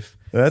life.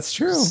 That's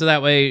true. So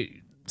that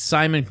way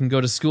Simon can go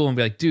to school and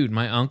be like, dude,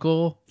 my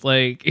uncle,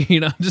 like,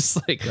 you know,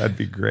 just like, That'd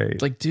be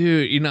great. like,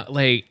 dude, you know,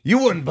 like, You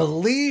wouldn't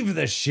believe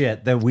the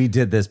shit that we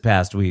did this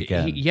past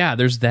weekend. yeah,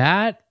 there's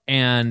that.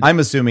 And I'm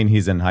assuming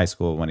he's in high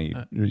school when he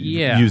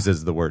yeah.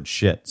 uses the word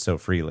shit so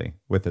freely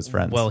with his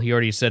friends. well, he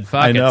already said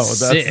fuck I know, at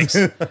 6.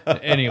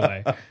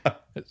 Anyway,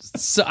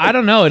 so I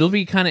don't know. It'll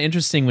be kind of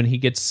interesting when he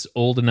gets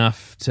old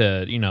enough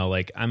to, you know,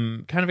 like,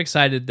 I'm kind of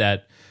excited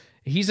that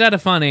he's at a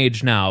fun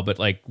age now, but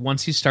like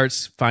once he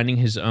starts finding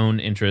his own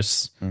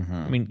interests, I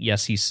mean,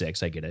 yes, he's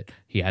 6. I get it.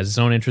 He has his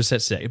own interests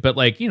at 6, but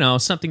like, you know,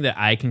 something that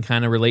I can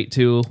kind of relate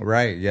to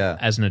right, yeah.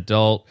 as an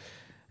adult.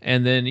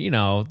 And then, you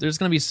know, there's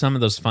going to be some of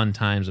those fun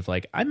times of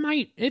like, I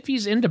might, if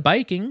he's into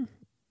biking,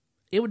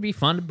 it would be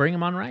fun to bring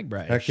him on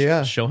RagBrag. Heck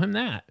yeah. Show him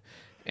that.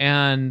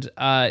 And,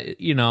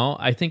 you know,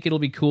 I think it'll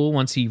be cool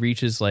once he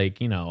reaches like,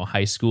 you know,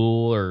 high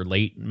school or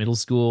late middle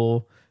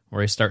school,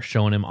 where I start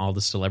showing him all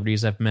the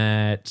celebrities I've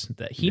met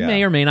that he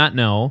may or may not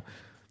know.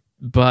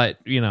 But,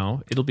 you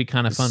know, it'll be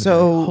kind of fun.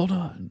 So, Hold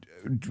on.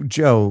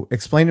 Joe,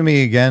 explain to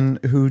me again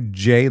who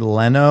Jay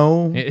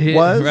Leno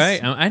was.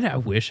 Right? I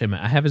wish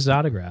I have his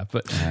autograph,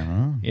 but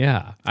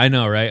yeah, I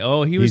know, right?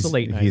 Oh, he was a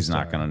late night He's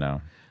star. not going to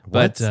know.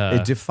 But,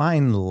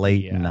 define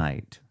late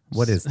night.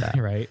 What is that?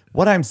 Right.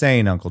 What I'm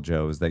saying, Uncle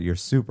Joe, is that you're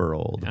super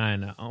old. I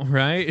know,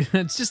 right?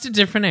 It's just a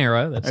different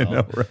era. That's all.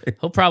 know, right?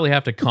 He'll probably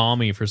have to call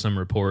me for some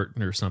report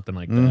or something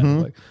like that.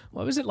 Like,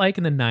 what was it like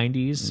in the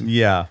 90s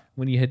Yeah.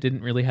 when you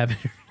didn't really have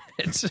internet?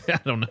 I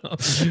don't know.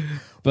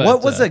 But,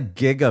 What was a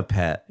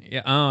gigapet?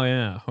 Yeah. Oh,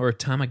 yeah. Or a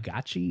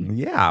Tamagotchi.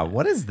 Yeah.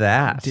 What is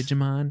that?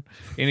 Digimon.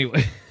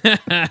 Anyway,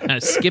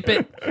 skip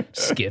it,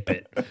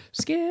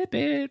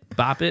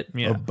 bop it.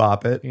 Yeah.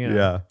 Bop it. Yeah.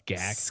 Yeah.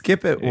 Gag.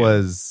 Skip it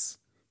was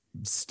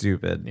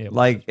stupid. It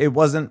like it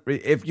wasn't.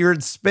 If you're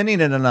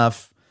spinning it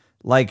enough,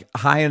 like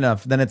high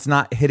enough, then it's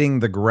not hitting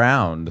the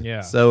ground.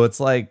 Yeah. So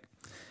it's like,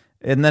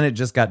 and then it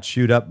just got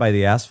chewed up by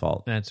the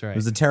asphalt. That's right. It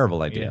was a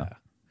terrible idea. Yeah.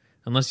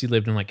 Unless you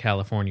lived in like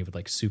California with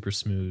like super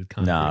smooth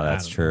concrete. No,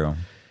 that's true.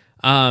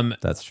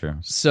 That's true.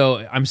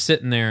 So I'm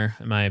sitting there.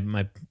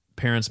 My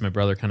parents, my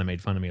brother kind of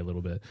made fun of me a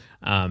little bit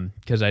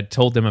because I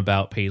told them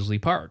about Paisley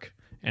Park,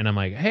 and I'm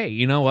like, hey,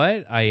 you know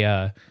what?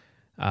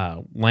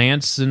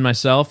 Lance and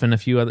myself and a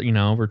few other, you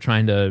know, we're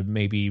trying to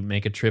maybe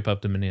make a trip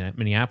up to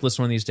Minneapolis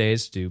one of these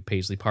days to do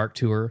Paisley Park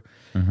tour.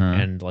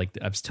 And like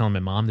I was telling my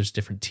mom, there's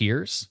different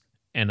tiers,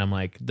 and I'm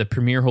like, the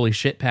premier holy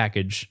shit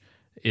package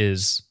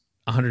is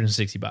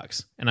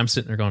 $160, and I'm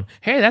sitting there going,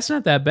 hey, that's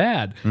not that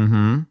bad.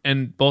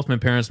 And both my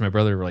parents and my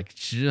brother were like,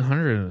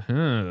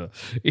 100,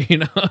 you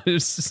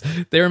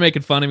know, they were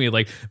making fun of me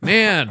like,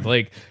 man,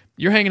 like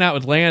you're hanging out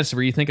with Lance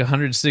where you think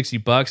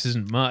 $160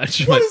 isn't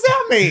much. What does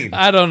that mean?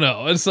 I don't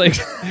know. It's like,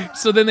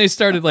 so then they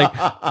started like,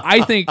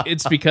 I think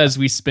it's because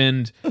we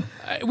spend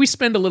a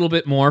little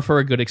bit more for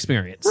a good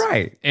experience.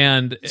 Right.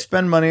 And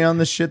Spend money on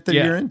the shit that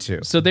yeah. you're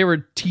into. So they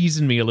were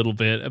teasing me a little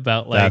bit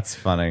about like, That's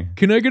funny.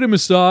 can I get a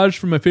massage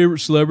from my favorite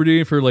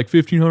celebrity for like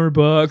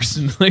 $1,500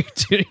 and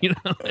like, you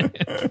know,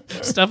 like,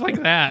 stuff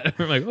like that.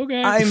 I'm like,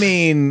 okay. I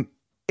mean,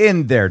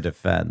 in their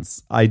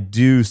defense, I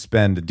do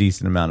spend a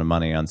decent amount of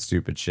money on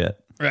stupid shit.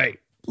 Right.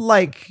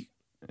 Like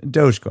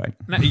Dogecoin.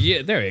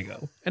 Yeah, there you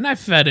go. And I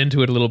fed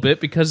into it a little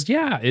bit because,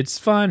 yeah, it's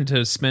fun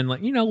to spend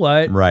like, you know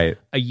what? Right.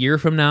 A year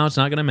from now, it's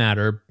not going to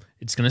matter.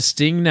 It's going to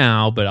sting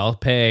now, but I'll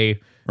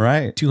pay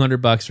Right.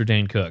 $200 for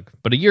Dane Cook.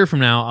 But a year from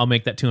now, I'll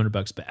make that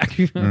 $200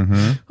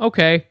 back.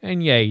 Okay.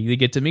 And yay, you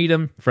get to meet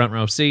him, front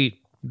row seat.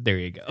 There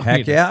you go.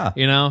 Heck yeah.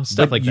 You know,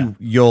 stuff But like that.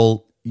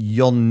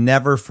 You'll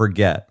never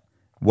forget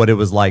what it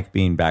was like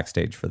being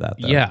backstage for that,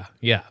 though. Yeah.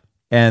 Yeah.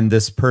 And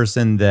this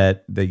person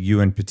that you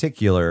in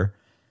particular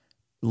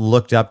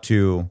looked up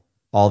to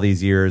all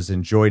these years,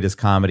 enjoyed his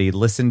comedy,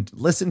 listened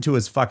to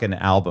his fucking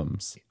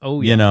albums.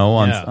 Oh, yeah. You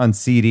know, Yeah. on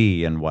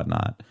CD and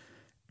whatnot.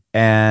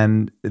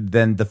 And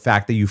then the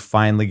fact that you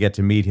finally get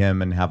to meet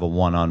him and have a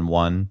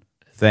one-on-one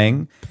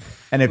thing.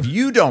 And if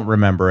you don't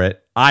remember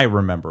it, I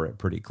remember it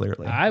pretty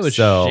clearly. I was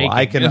so shaking.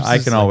 I can It was I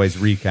just can like- always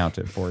recount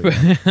it for you.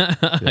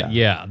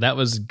 Yeah, that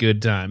was a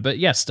good time. But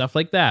yeah, stuff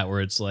like that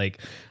where it's like,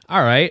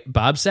 all right,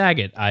 Bob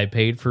Saget, I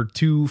paid for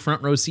 2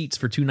 front row seats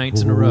for 2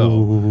 nights in a row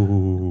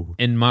Ooh.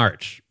 in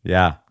March.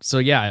 Yeah. So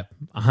yeah,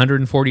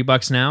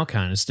 $140 now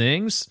kind of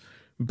stings,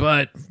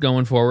 but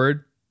going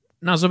forward,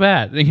 not so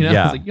bad. You know,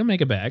 Yeah. it's like, you'll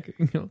make it back.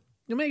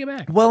 You'll make it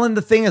back. Well, and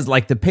the thing is,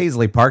 like the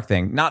Paisley Park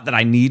thing, not that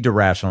I need to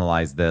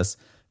rationalize this,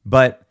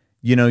 but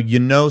you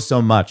know so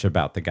much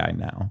about the guy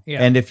now.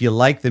 Yeah. And if you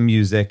like the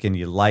music and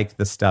you like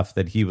the stuff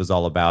that he was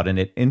all about and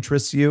it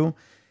interests you,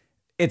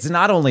 it's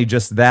not only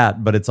just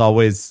that, but it's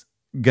always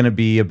going to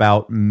be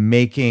about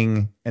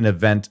making an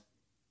event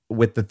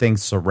with the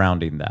things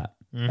surrounding that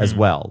as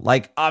well.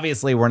 Like,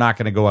 obviously, we're not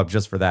going to go up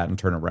just for that and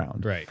turn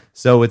around. Right.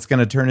 So it's going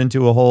to turn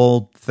into a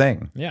whole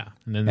thing. Yeah.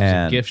 And then there's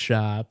And- a gift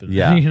shop. And,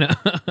 Yeah. You know,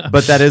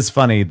 But that is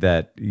funny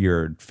that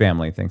your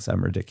family thinks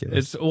I'm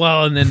ridiculous. it's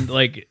well, and then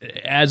like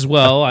as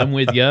well, I'm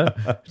with you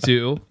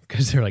too,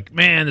 because they're like,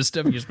 man, this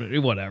stuff you just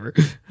whatever.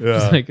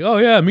 It's like, oh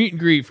yeah, meet and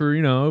greet for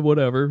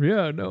whatever.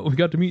 Yeah, no, we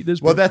got to meet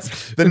this. Well, person.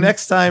 that's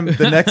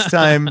the next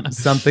time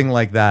something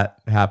like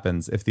that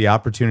happens, if the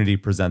opportunity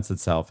presents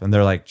itself and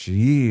they're like,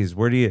 geez,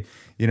 where do you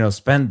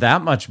spend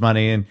that much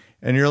money?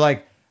 And you're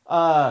like,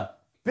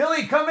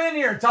 Billy, come in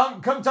here.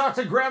 Come talk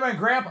to Grandma and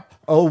Grandpa.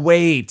 Oh,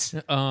 wait.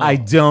 I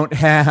don't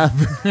have.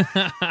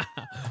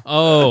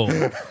 Oh.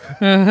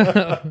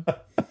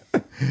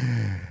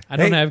 I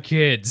don't have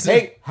kids.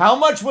 Hey, how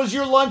much was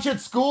your lunch at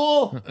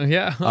school?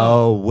 Yeah.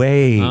 Oh,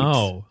 wait.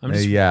 Oh, I'm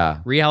just yeah,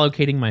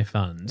 reallocating my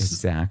funds.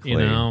 exactly. You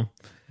know,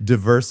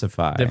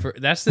 Diversify.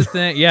 that's the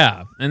thing.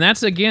 Yeah, and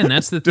that's the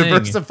thing.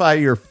 Diversify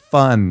your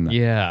fun.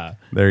 Yeah,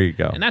 There you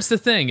go. and that's the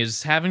thing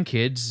is having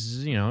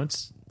kids. You know,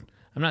 it's.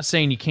 I'm not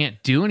saying you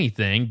can't do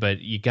anything,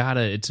 but you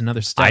gotta. It's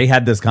another step. I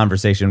had this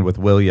conversation with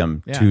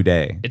William Yeah.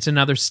 today. It's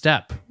another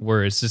step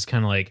where it's just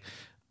kind of like,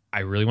 I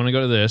really want to go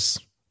to this.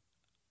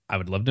 I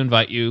would love to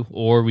invite you,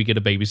 or we get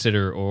a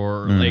babysitter,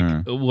 or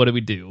like, what do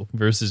we do?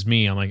 Versus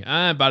me, I'm like,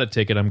 I bought a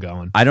ticket, I'm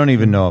going. I don't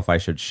even know if I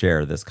should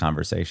share this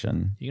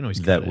conversation You can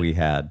always that cut it. we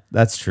had.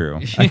 That's true.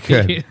 I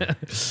could.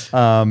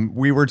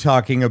 We were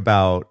talking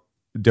about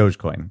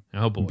Dogecoin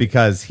Oh boy.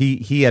 because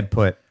he had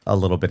put a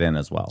little bit in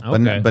as well,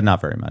 Okay. but not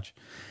very much.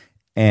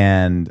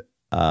 And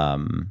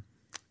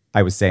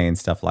I was saying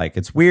stuff like,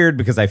 it's weird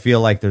because I feel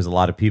like there's a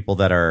lot of people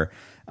that are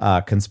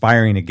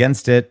conspiring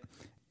against it,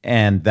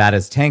 and that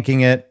is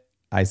tanking it.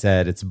 I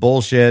said, it's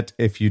bullshit.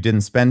 If you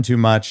didn't spend too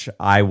much,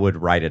 I would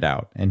write it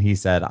out. And he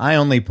said, I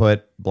only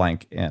put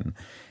blank in.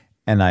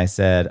 And I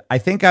said, I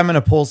think I'm going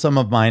to pull some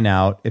of mine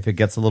out if it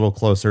gets a little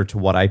closer to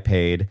what I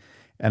paid.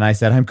 And I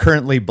said, I'm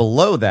currently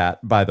below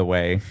that, by the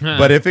way.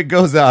 But if it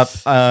goes up,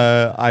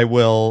 I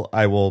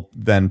will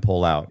then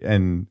pull out.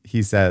 And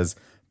he says,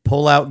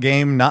 pull out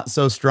game not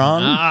so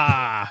strong?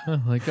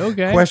 Like,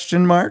 okay.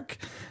 Question mark.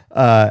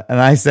 And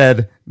I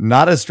said,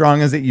 not as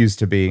strong as it used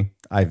to be.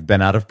 I've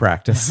been out of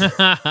practice.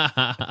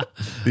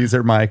 These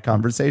are my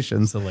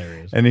conversations. That's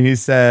hilarious. And he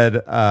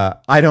said,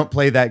 I don't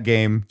play that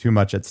game, too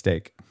much at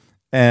stake.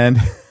 And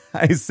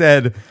I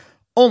said,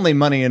 only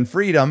money and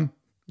freedom.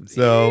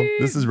 So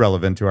this is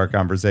relevant to our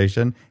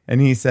conversation.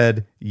 And he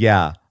said,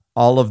 yeah,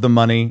 all of the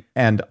money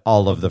and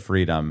all of the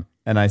freedom.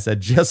 And I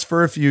said, just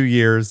for a few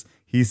years.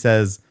 He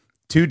says,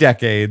 2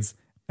 decades.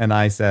 And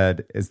I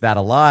said, is that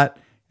a lot?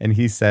 And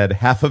he said,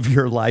 half of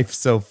your life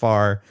so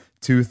far,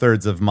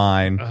 2/3 of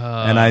mine.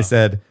 And I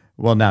said,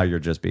 well, now you're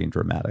just being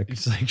dramatic.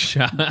 He's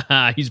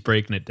like, he's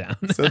breaking it down.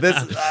 So this,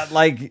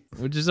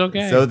 Which is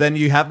okay. so then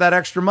you have that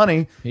extra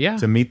money Yeah.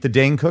 to meet the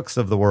Dane Cooks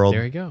of the world.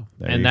 There you go.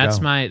 There And you that's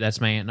go. my aunt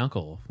and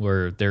uncle,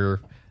 where they're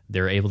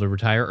able to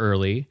retire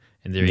early,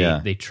 and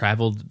they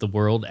traveled the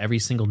world, every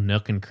single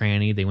nook and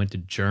cranny. They went to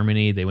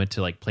Germany. They went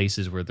to like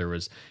places where there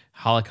was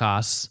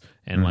Holocausts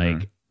and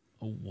like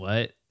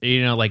what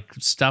like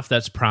stuff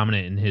that's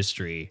prominent in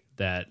history.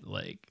 That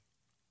like,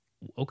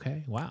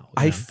 okay, wow.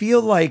 I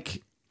feel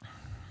like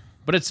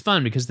But it's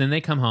fun because then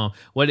they come home.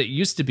 What it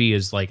used to be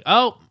is like,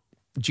 oh,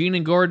 Gene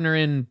and Gordon are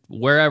in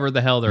wherever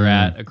the hell they're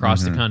at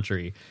across the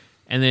country.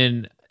 And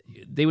then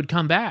they would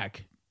come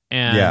back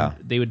and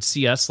they would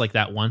see us like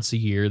that once a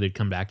year. They'd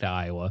come back to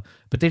Iowa,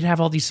 but they'd have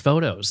all these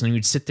photos and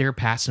we'd sit there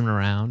passing them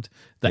around,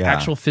 the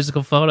actual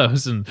physical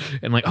photos and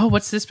like, oh,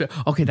 what's this?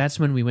 Okay, that's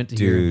when we went to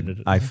here.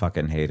 dude, I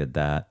fucking hated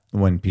that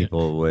when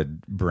people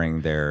would bring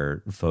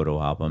their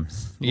photo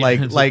albums,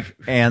 Yeah. like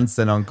aunts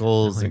and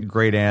uncles and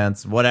great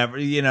aunts, whatever,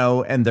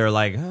 and they're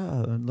like,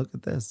 oh, look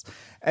at this.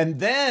 And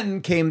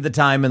then came the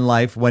time in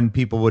life when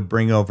people would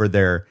bring over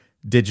their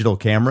digital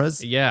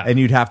cameras, and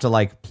you'd have to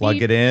like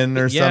plug it in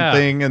or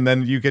something, and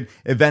then you could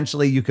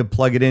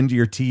plug it into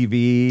your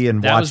TV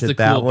and That watch was it the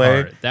that cool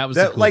way. part. That was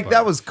the cool part.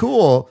 that was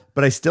cool,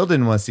 but I still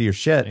didn't want to see your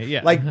shit.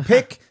 Yeah. Like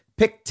pick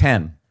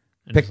 10.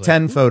 Pick like,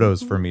 10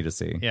 photos for me to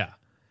see. Yeah.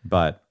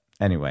 But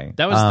anyway,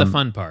 That was the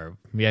fun part.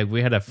 Yeah,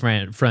 we had a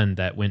friend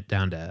that went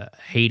down to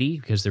Haiti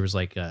because there was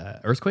like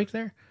a earthquake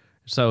there.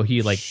 So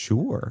he like,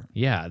 Sure.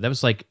 yeah, that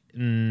was like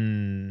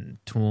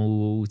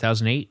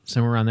 2008,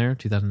 somewhere around there,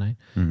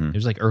 2009. It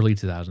was like early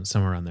 2000s,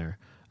 somewhere around there.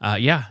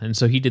 Yeah, and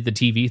so he did the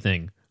TV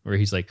thing where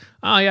he's like,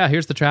 oh yeah,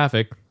 here's the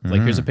traffic.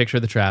 Like, here's a picture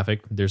of the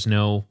traffic. There's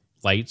no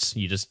lights.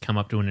 You just come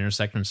up to an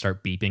intersection and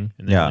start beeping,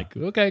 and then like,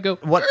 okay, go.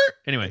 What?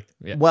 Anyway,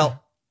 yeah.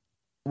 Well,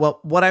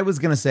 what I was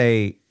gonna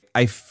say,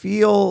 I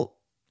feel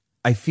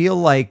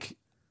like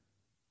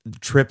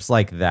trips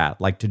like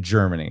that, like to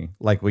Germany,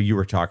 like what you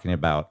were talking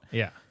about.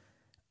 Yeah.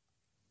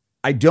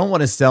 I don't want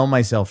to sell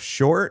myself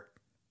short,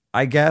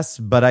 I guess,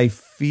 but I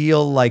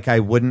feel like I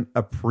wouldn't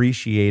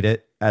appreciate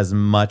it as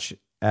much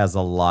as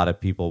a lot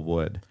of people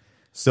would.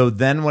 So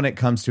then when it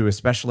comes to,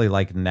 especially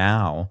like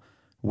now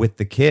with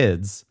the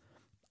kids,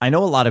 I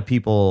know a lot of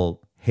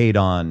people hate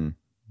on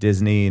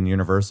Disney and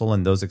Universal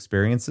and those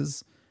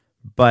experiences,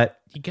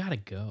 but you gotta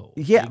go.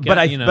 Yeah, but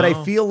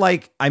I feel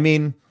like, I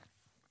mean,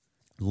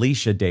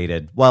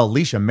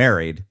 Leisha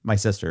married my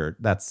sister.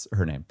 That's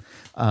her name.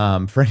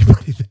 For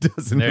anybody that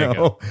doesn't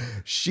know,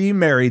 she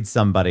married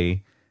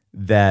somebody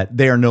that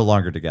they are no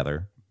longer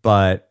together,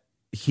 but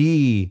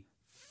he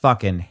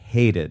fucking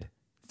hated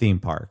theme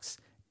parks.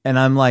 And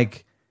I'm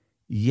like,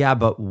 yeah,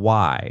 but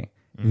why?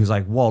 He was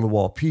like,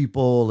 wall-to-wall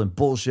people and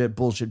bullshit.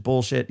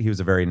 He was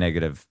a very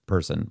negative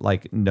person,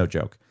 like, no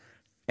joke.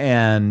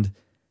 And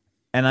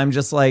I'm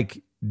just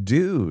like,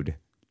 dude,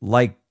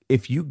 like,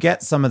 if you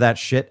get some of that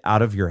shit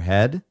out of your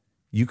head,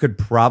 you could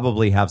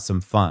probably have some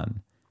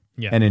fun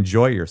and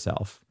enjoy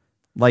yourself.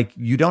 Like,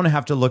 you don't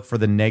have to look for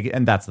the negative.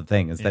 And that's the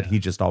thing, is that he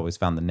just always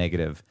found the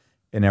negative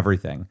in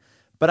everything.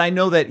 But I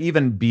know that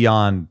even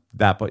beyond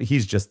that, but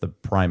he's just the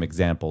prime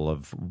example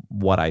of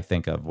what I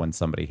think of when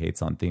somebody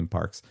hates on theme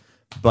parks.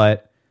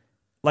 But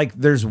like,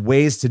 there's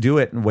ways to do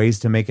it and ways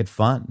to make it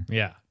fun.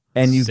 Yeah.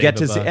 And you get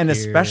to see, and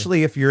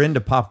especially if you're into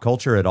pop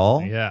culture at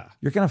all,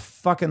 you're going to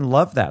fucking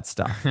love that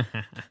stuff.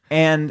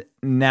 And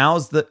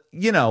now's the,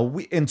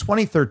 in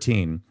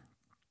 2013,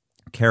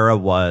 Kara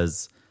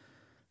was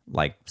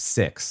like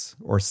 6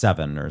 or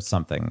 7 or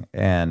something.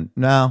 And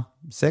no,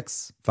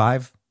 6,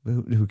 5,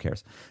 who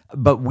cares?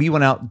 But we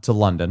went out to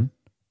London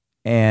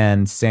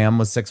and Sam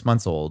was 6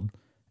 months old.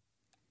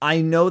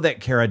 I know that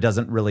Kara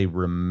doesn't really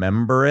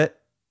remember it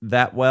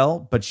that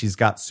well, but she's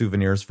got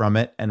souvenirs from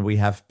it, and we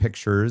have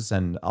pictures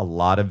and a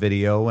lot of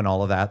video and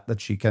all of that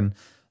she can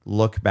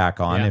look back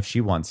on if she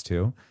wants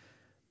to.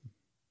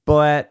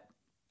 But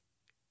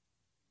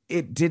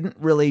it didn't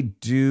really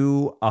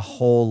do a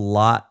whole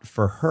lot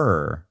for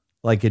her.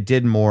 Like, it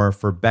did more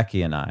for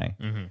Becky and I.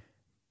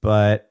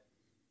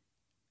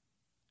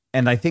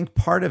 And I think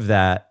part of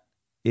that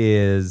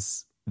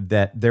is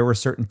that there were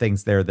certain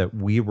things there that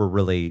we were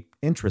really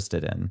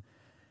interested in.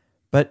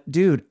 But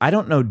dude, I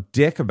don't know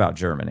dick about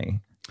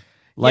Germany.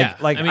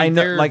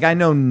 I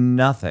know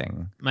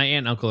nothing. My aunt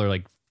and uncle are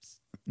like,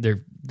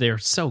 they're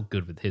so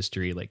good with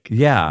history. Like,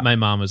 my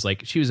mom was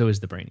like, she was always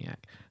the brainiac.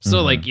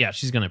 So like,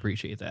 she's gonna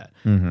appreciate that.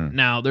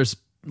 Now there's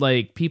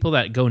like people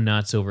that go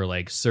nuts over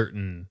like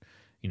certain,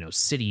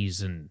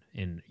 cities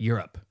in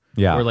Europe.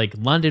 Yeah. Where like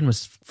London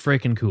was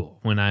freaking cool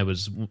when I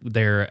was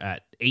there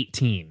at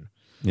 18.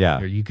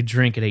 Yeah. Or you could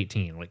drink at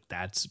 18. Like,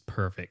 that's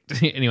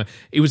perfect. Anyway,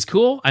 it was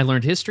cool. I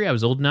learned history. I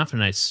was old enough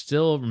and I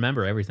still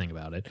remember everything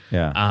about it.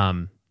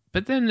 Yeah.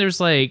 But then there's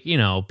like,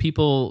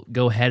 people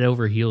go head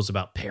over heels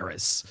about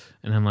Paris.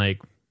 And I'm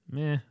like,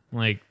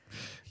 like,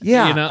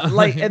 yeah.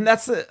 Like, and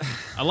that's a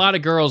lot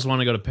of girls want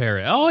to go to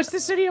Paris. Oh, it's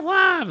the city of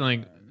love. I'm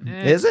like,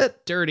 is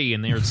it dirty?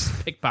 And they're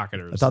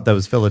pickpocketers. I thought that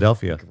was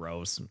Philadelphia.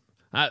 Gross.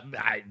 I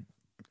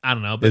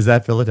don't know. But is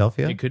that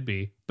Philadelphia? It could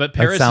be. But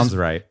Paris sounds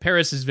right.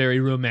 Paris is very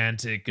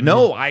romantic. And,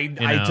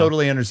 I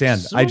totally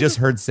understand. I just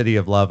heard City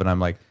of Love, and I'm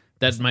like,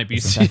 that might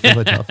be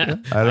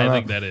Philadelphia. I don't know.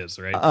 think that is,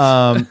 right?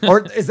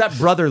 Or is that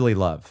Brotherly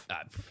Love?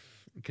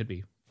 It could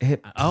be.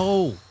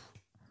 I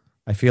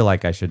feel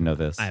like I should know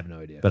this. I have no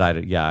idea. But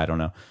I don't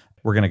know.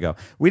 We're going to go.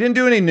 We didn't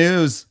do any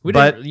news,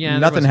 but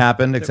nothing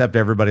happened except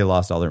everybody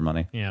lost all their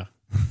money. Yeah.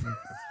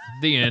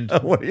 The end.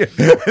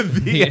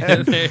 The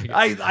end.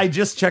 I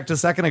just checked a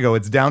second ago.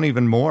 It's down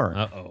even more.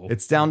 Uh-oh.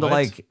 It's down to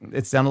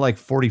like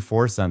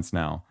 44 cents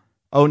now.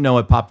 Oh no,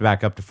 it popped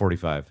back up to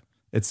 45.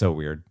 It's so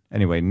weird.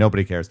 Anyway,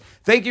 nobody cares.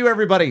 Thank you,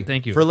 everybody.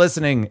 Thank you for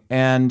listening.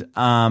 And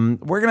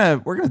we're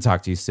gonna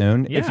talk to you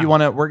soon. Yeah. If you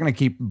want to, we're gonna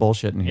keep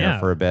bullshitting here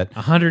for a bit.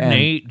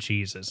 108.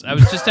 Jesus, I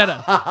was just at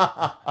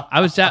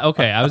I was at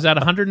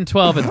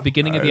 112 at the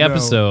beginning of the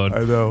episode.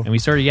 I know. And we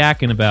started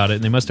yakking about it,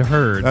 and they must have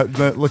heard.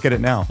 Look at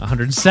it now.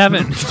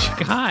 107.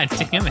 God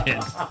damn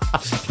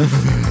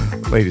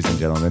it. Ladies and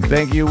gentlemen,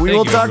 thank you. We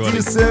will talk to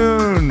you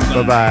soon.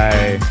 Bye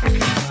bye.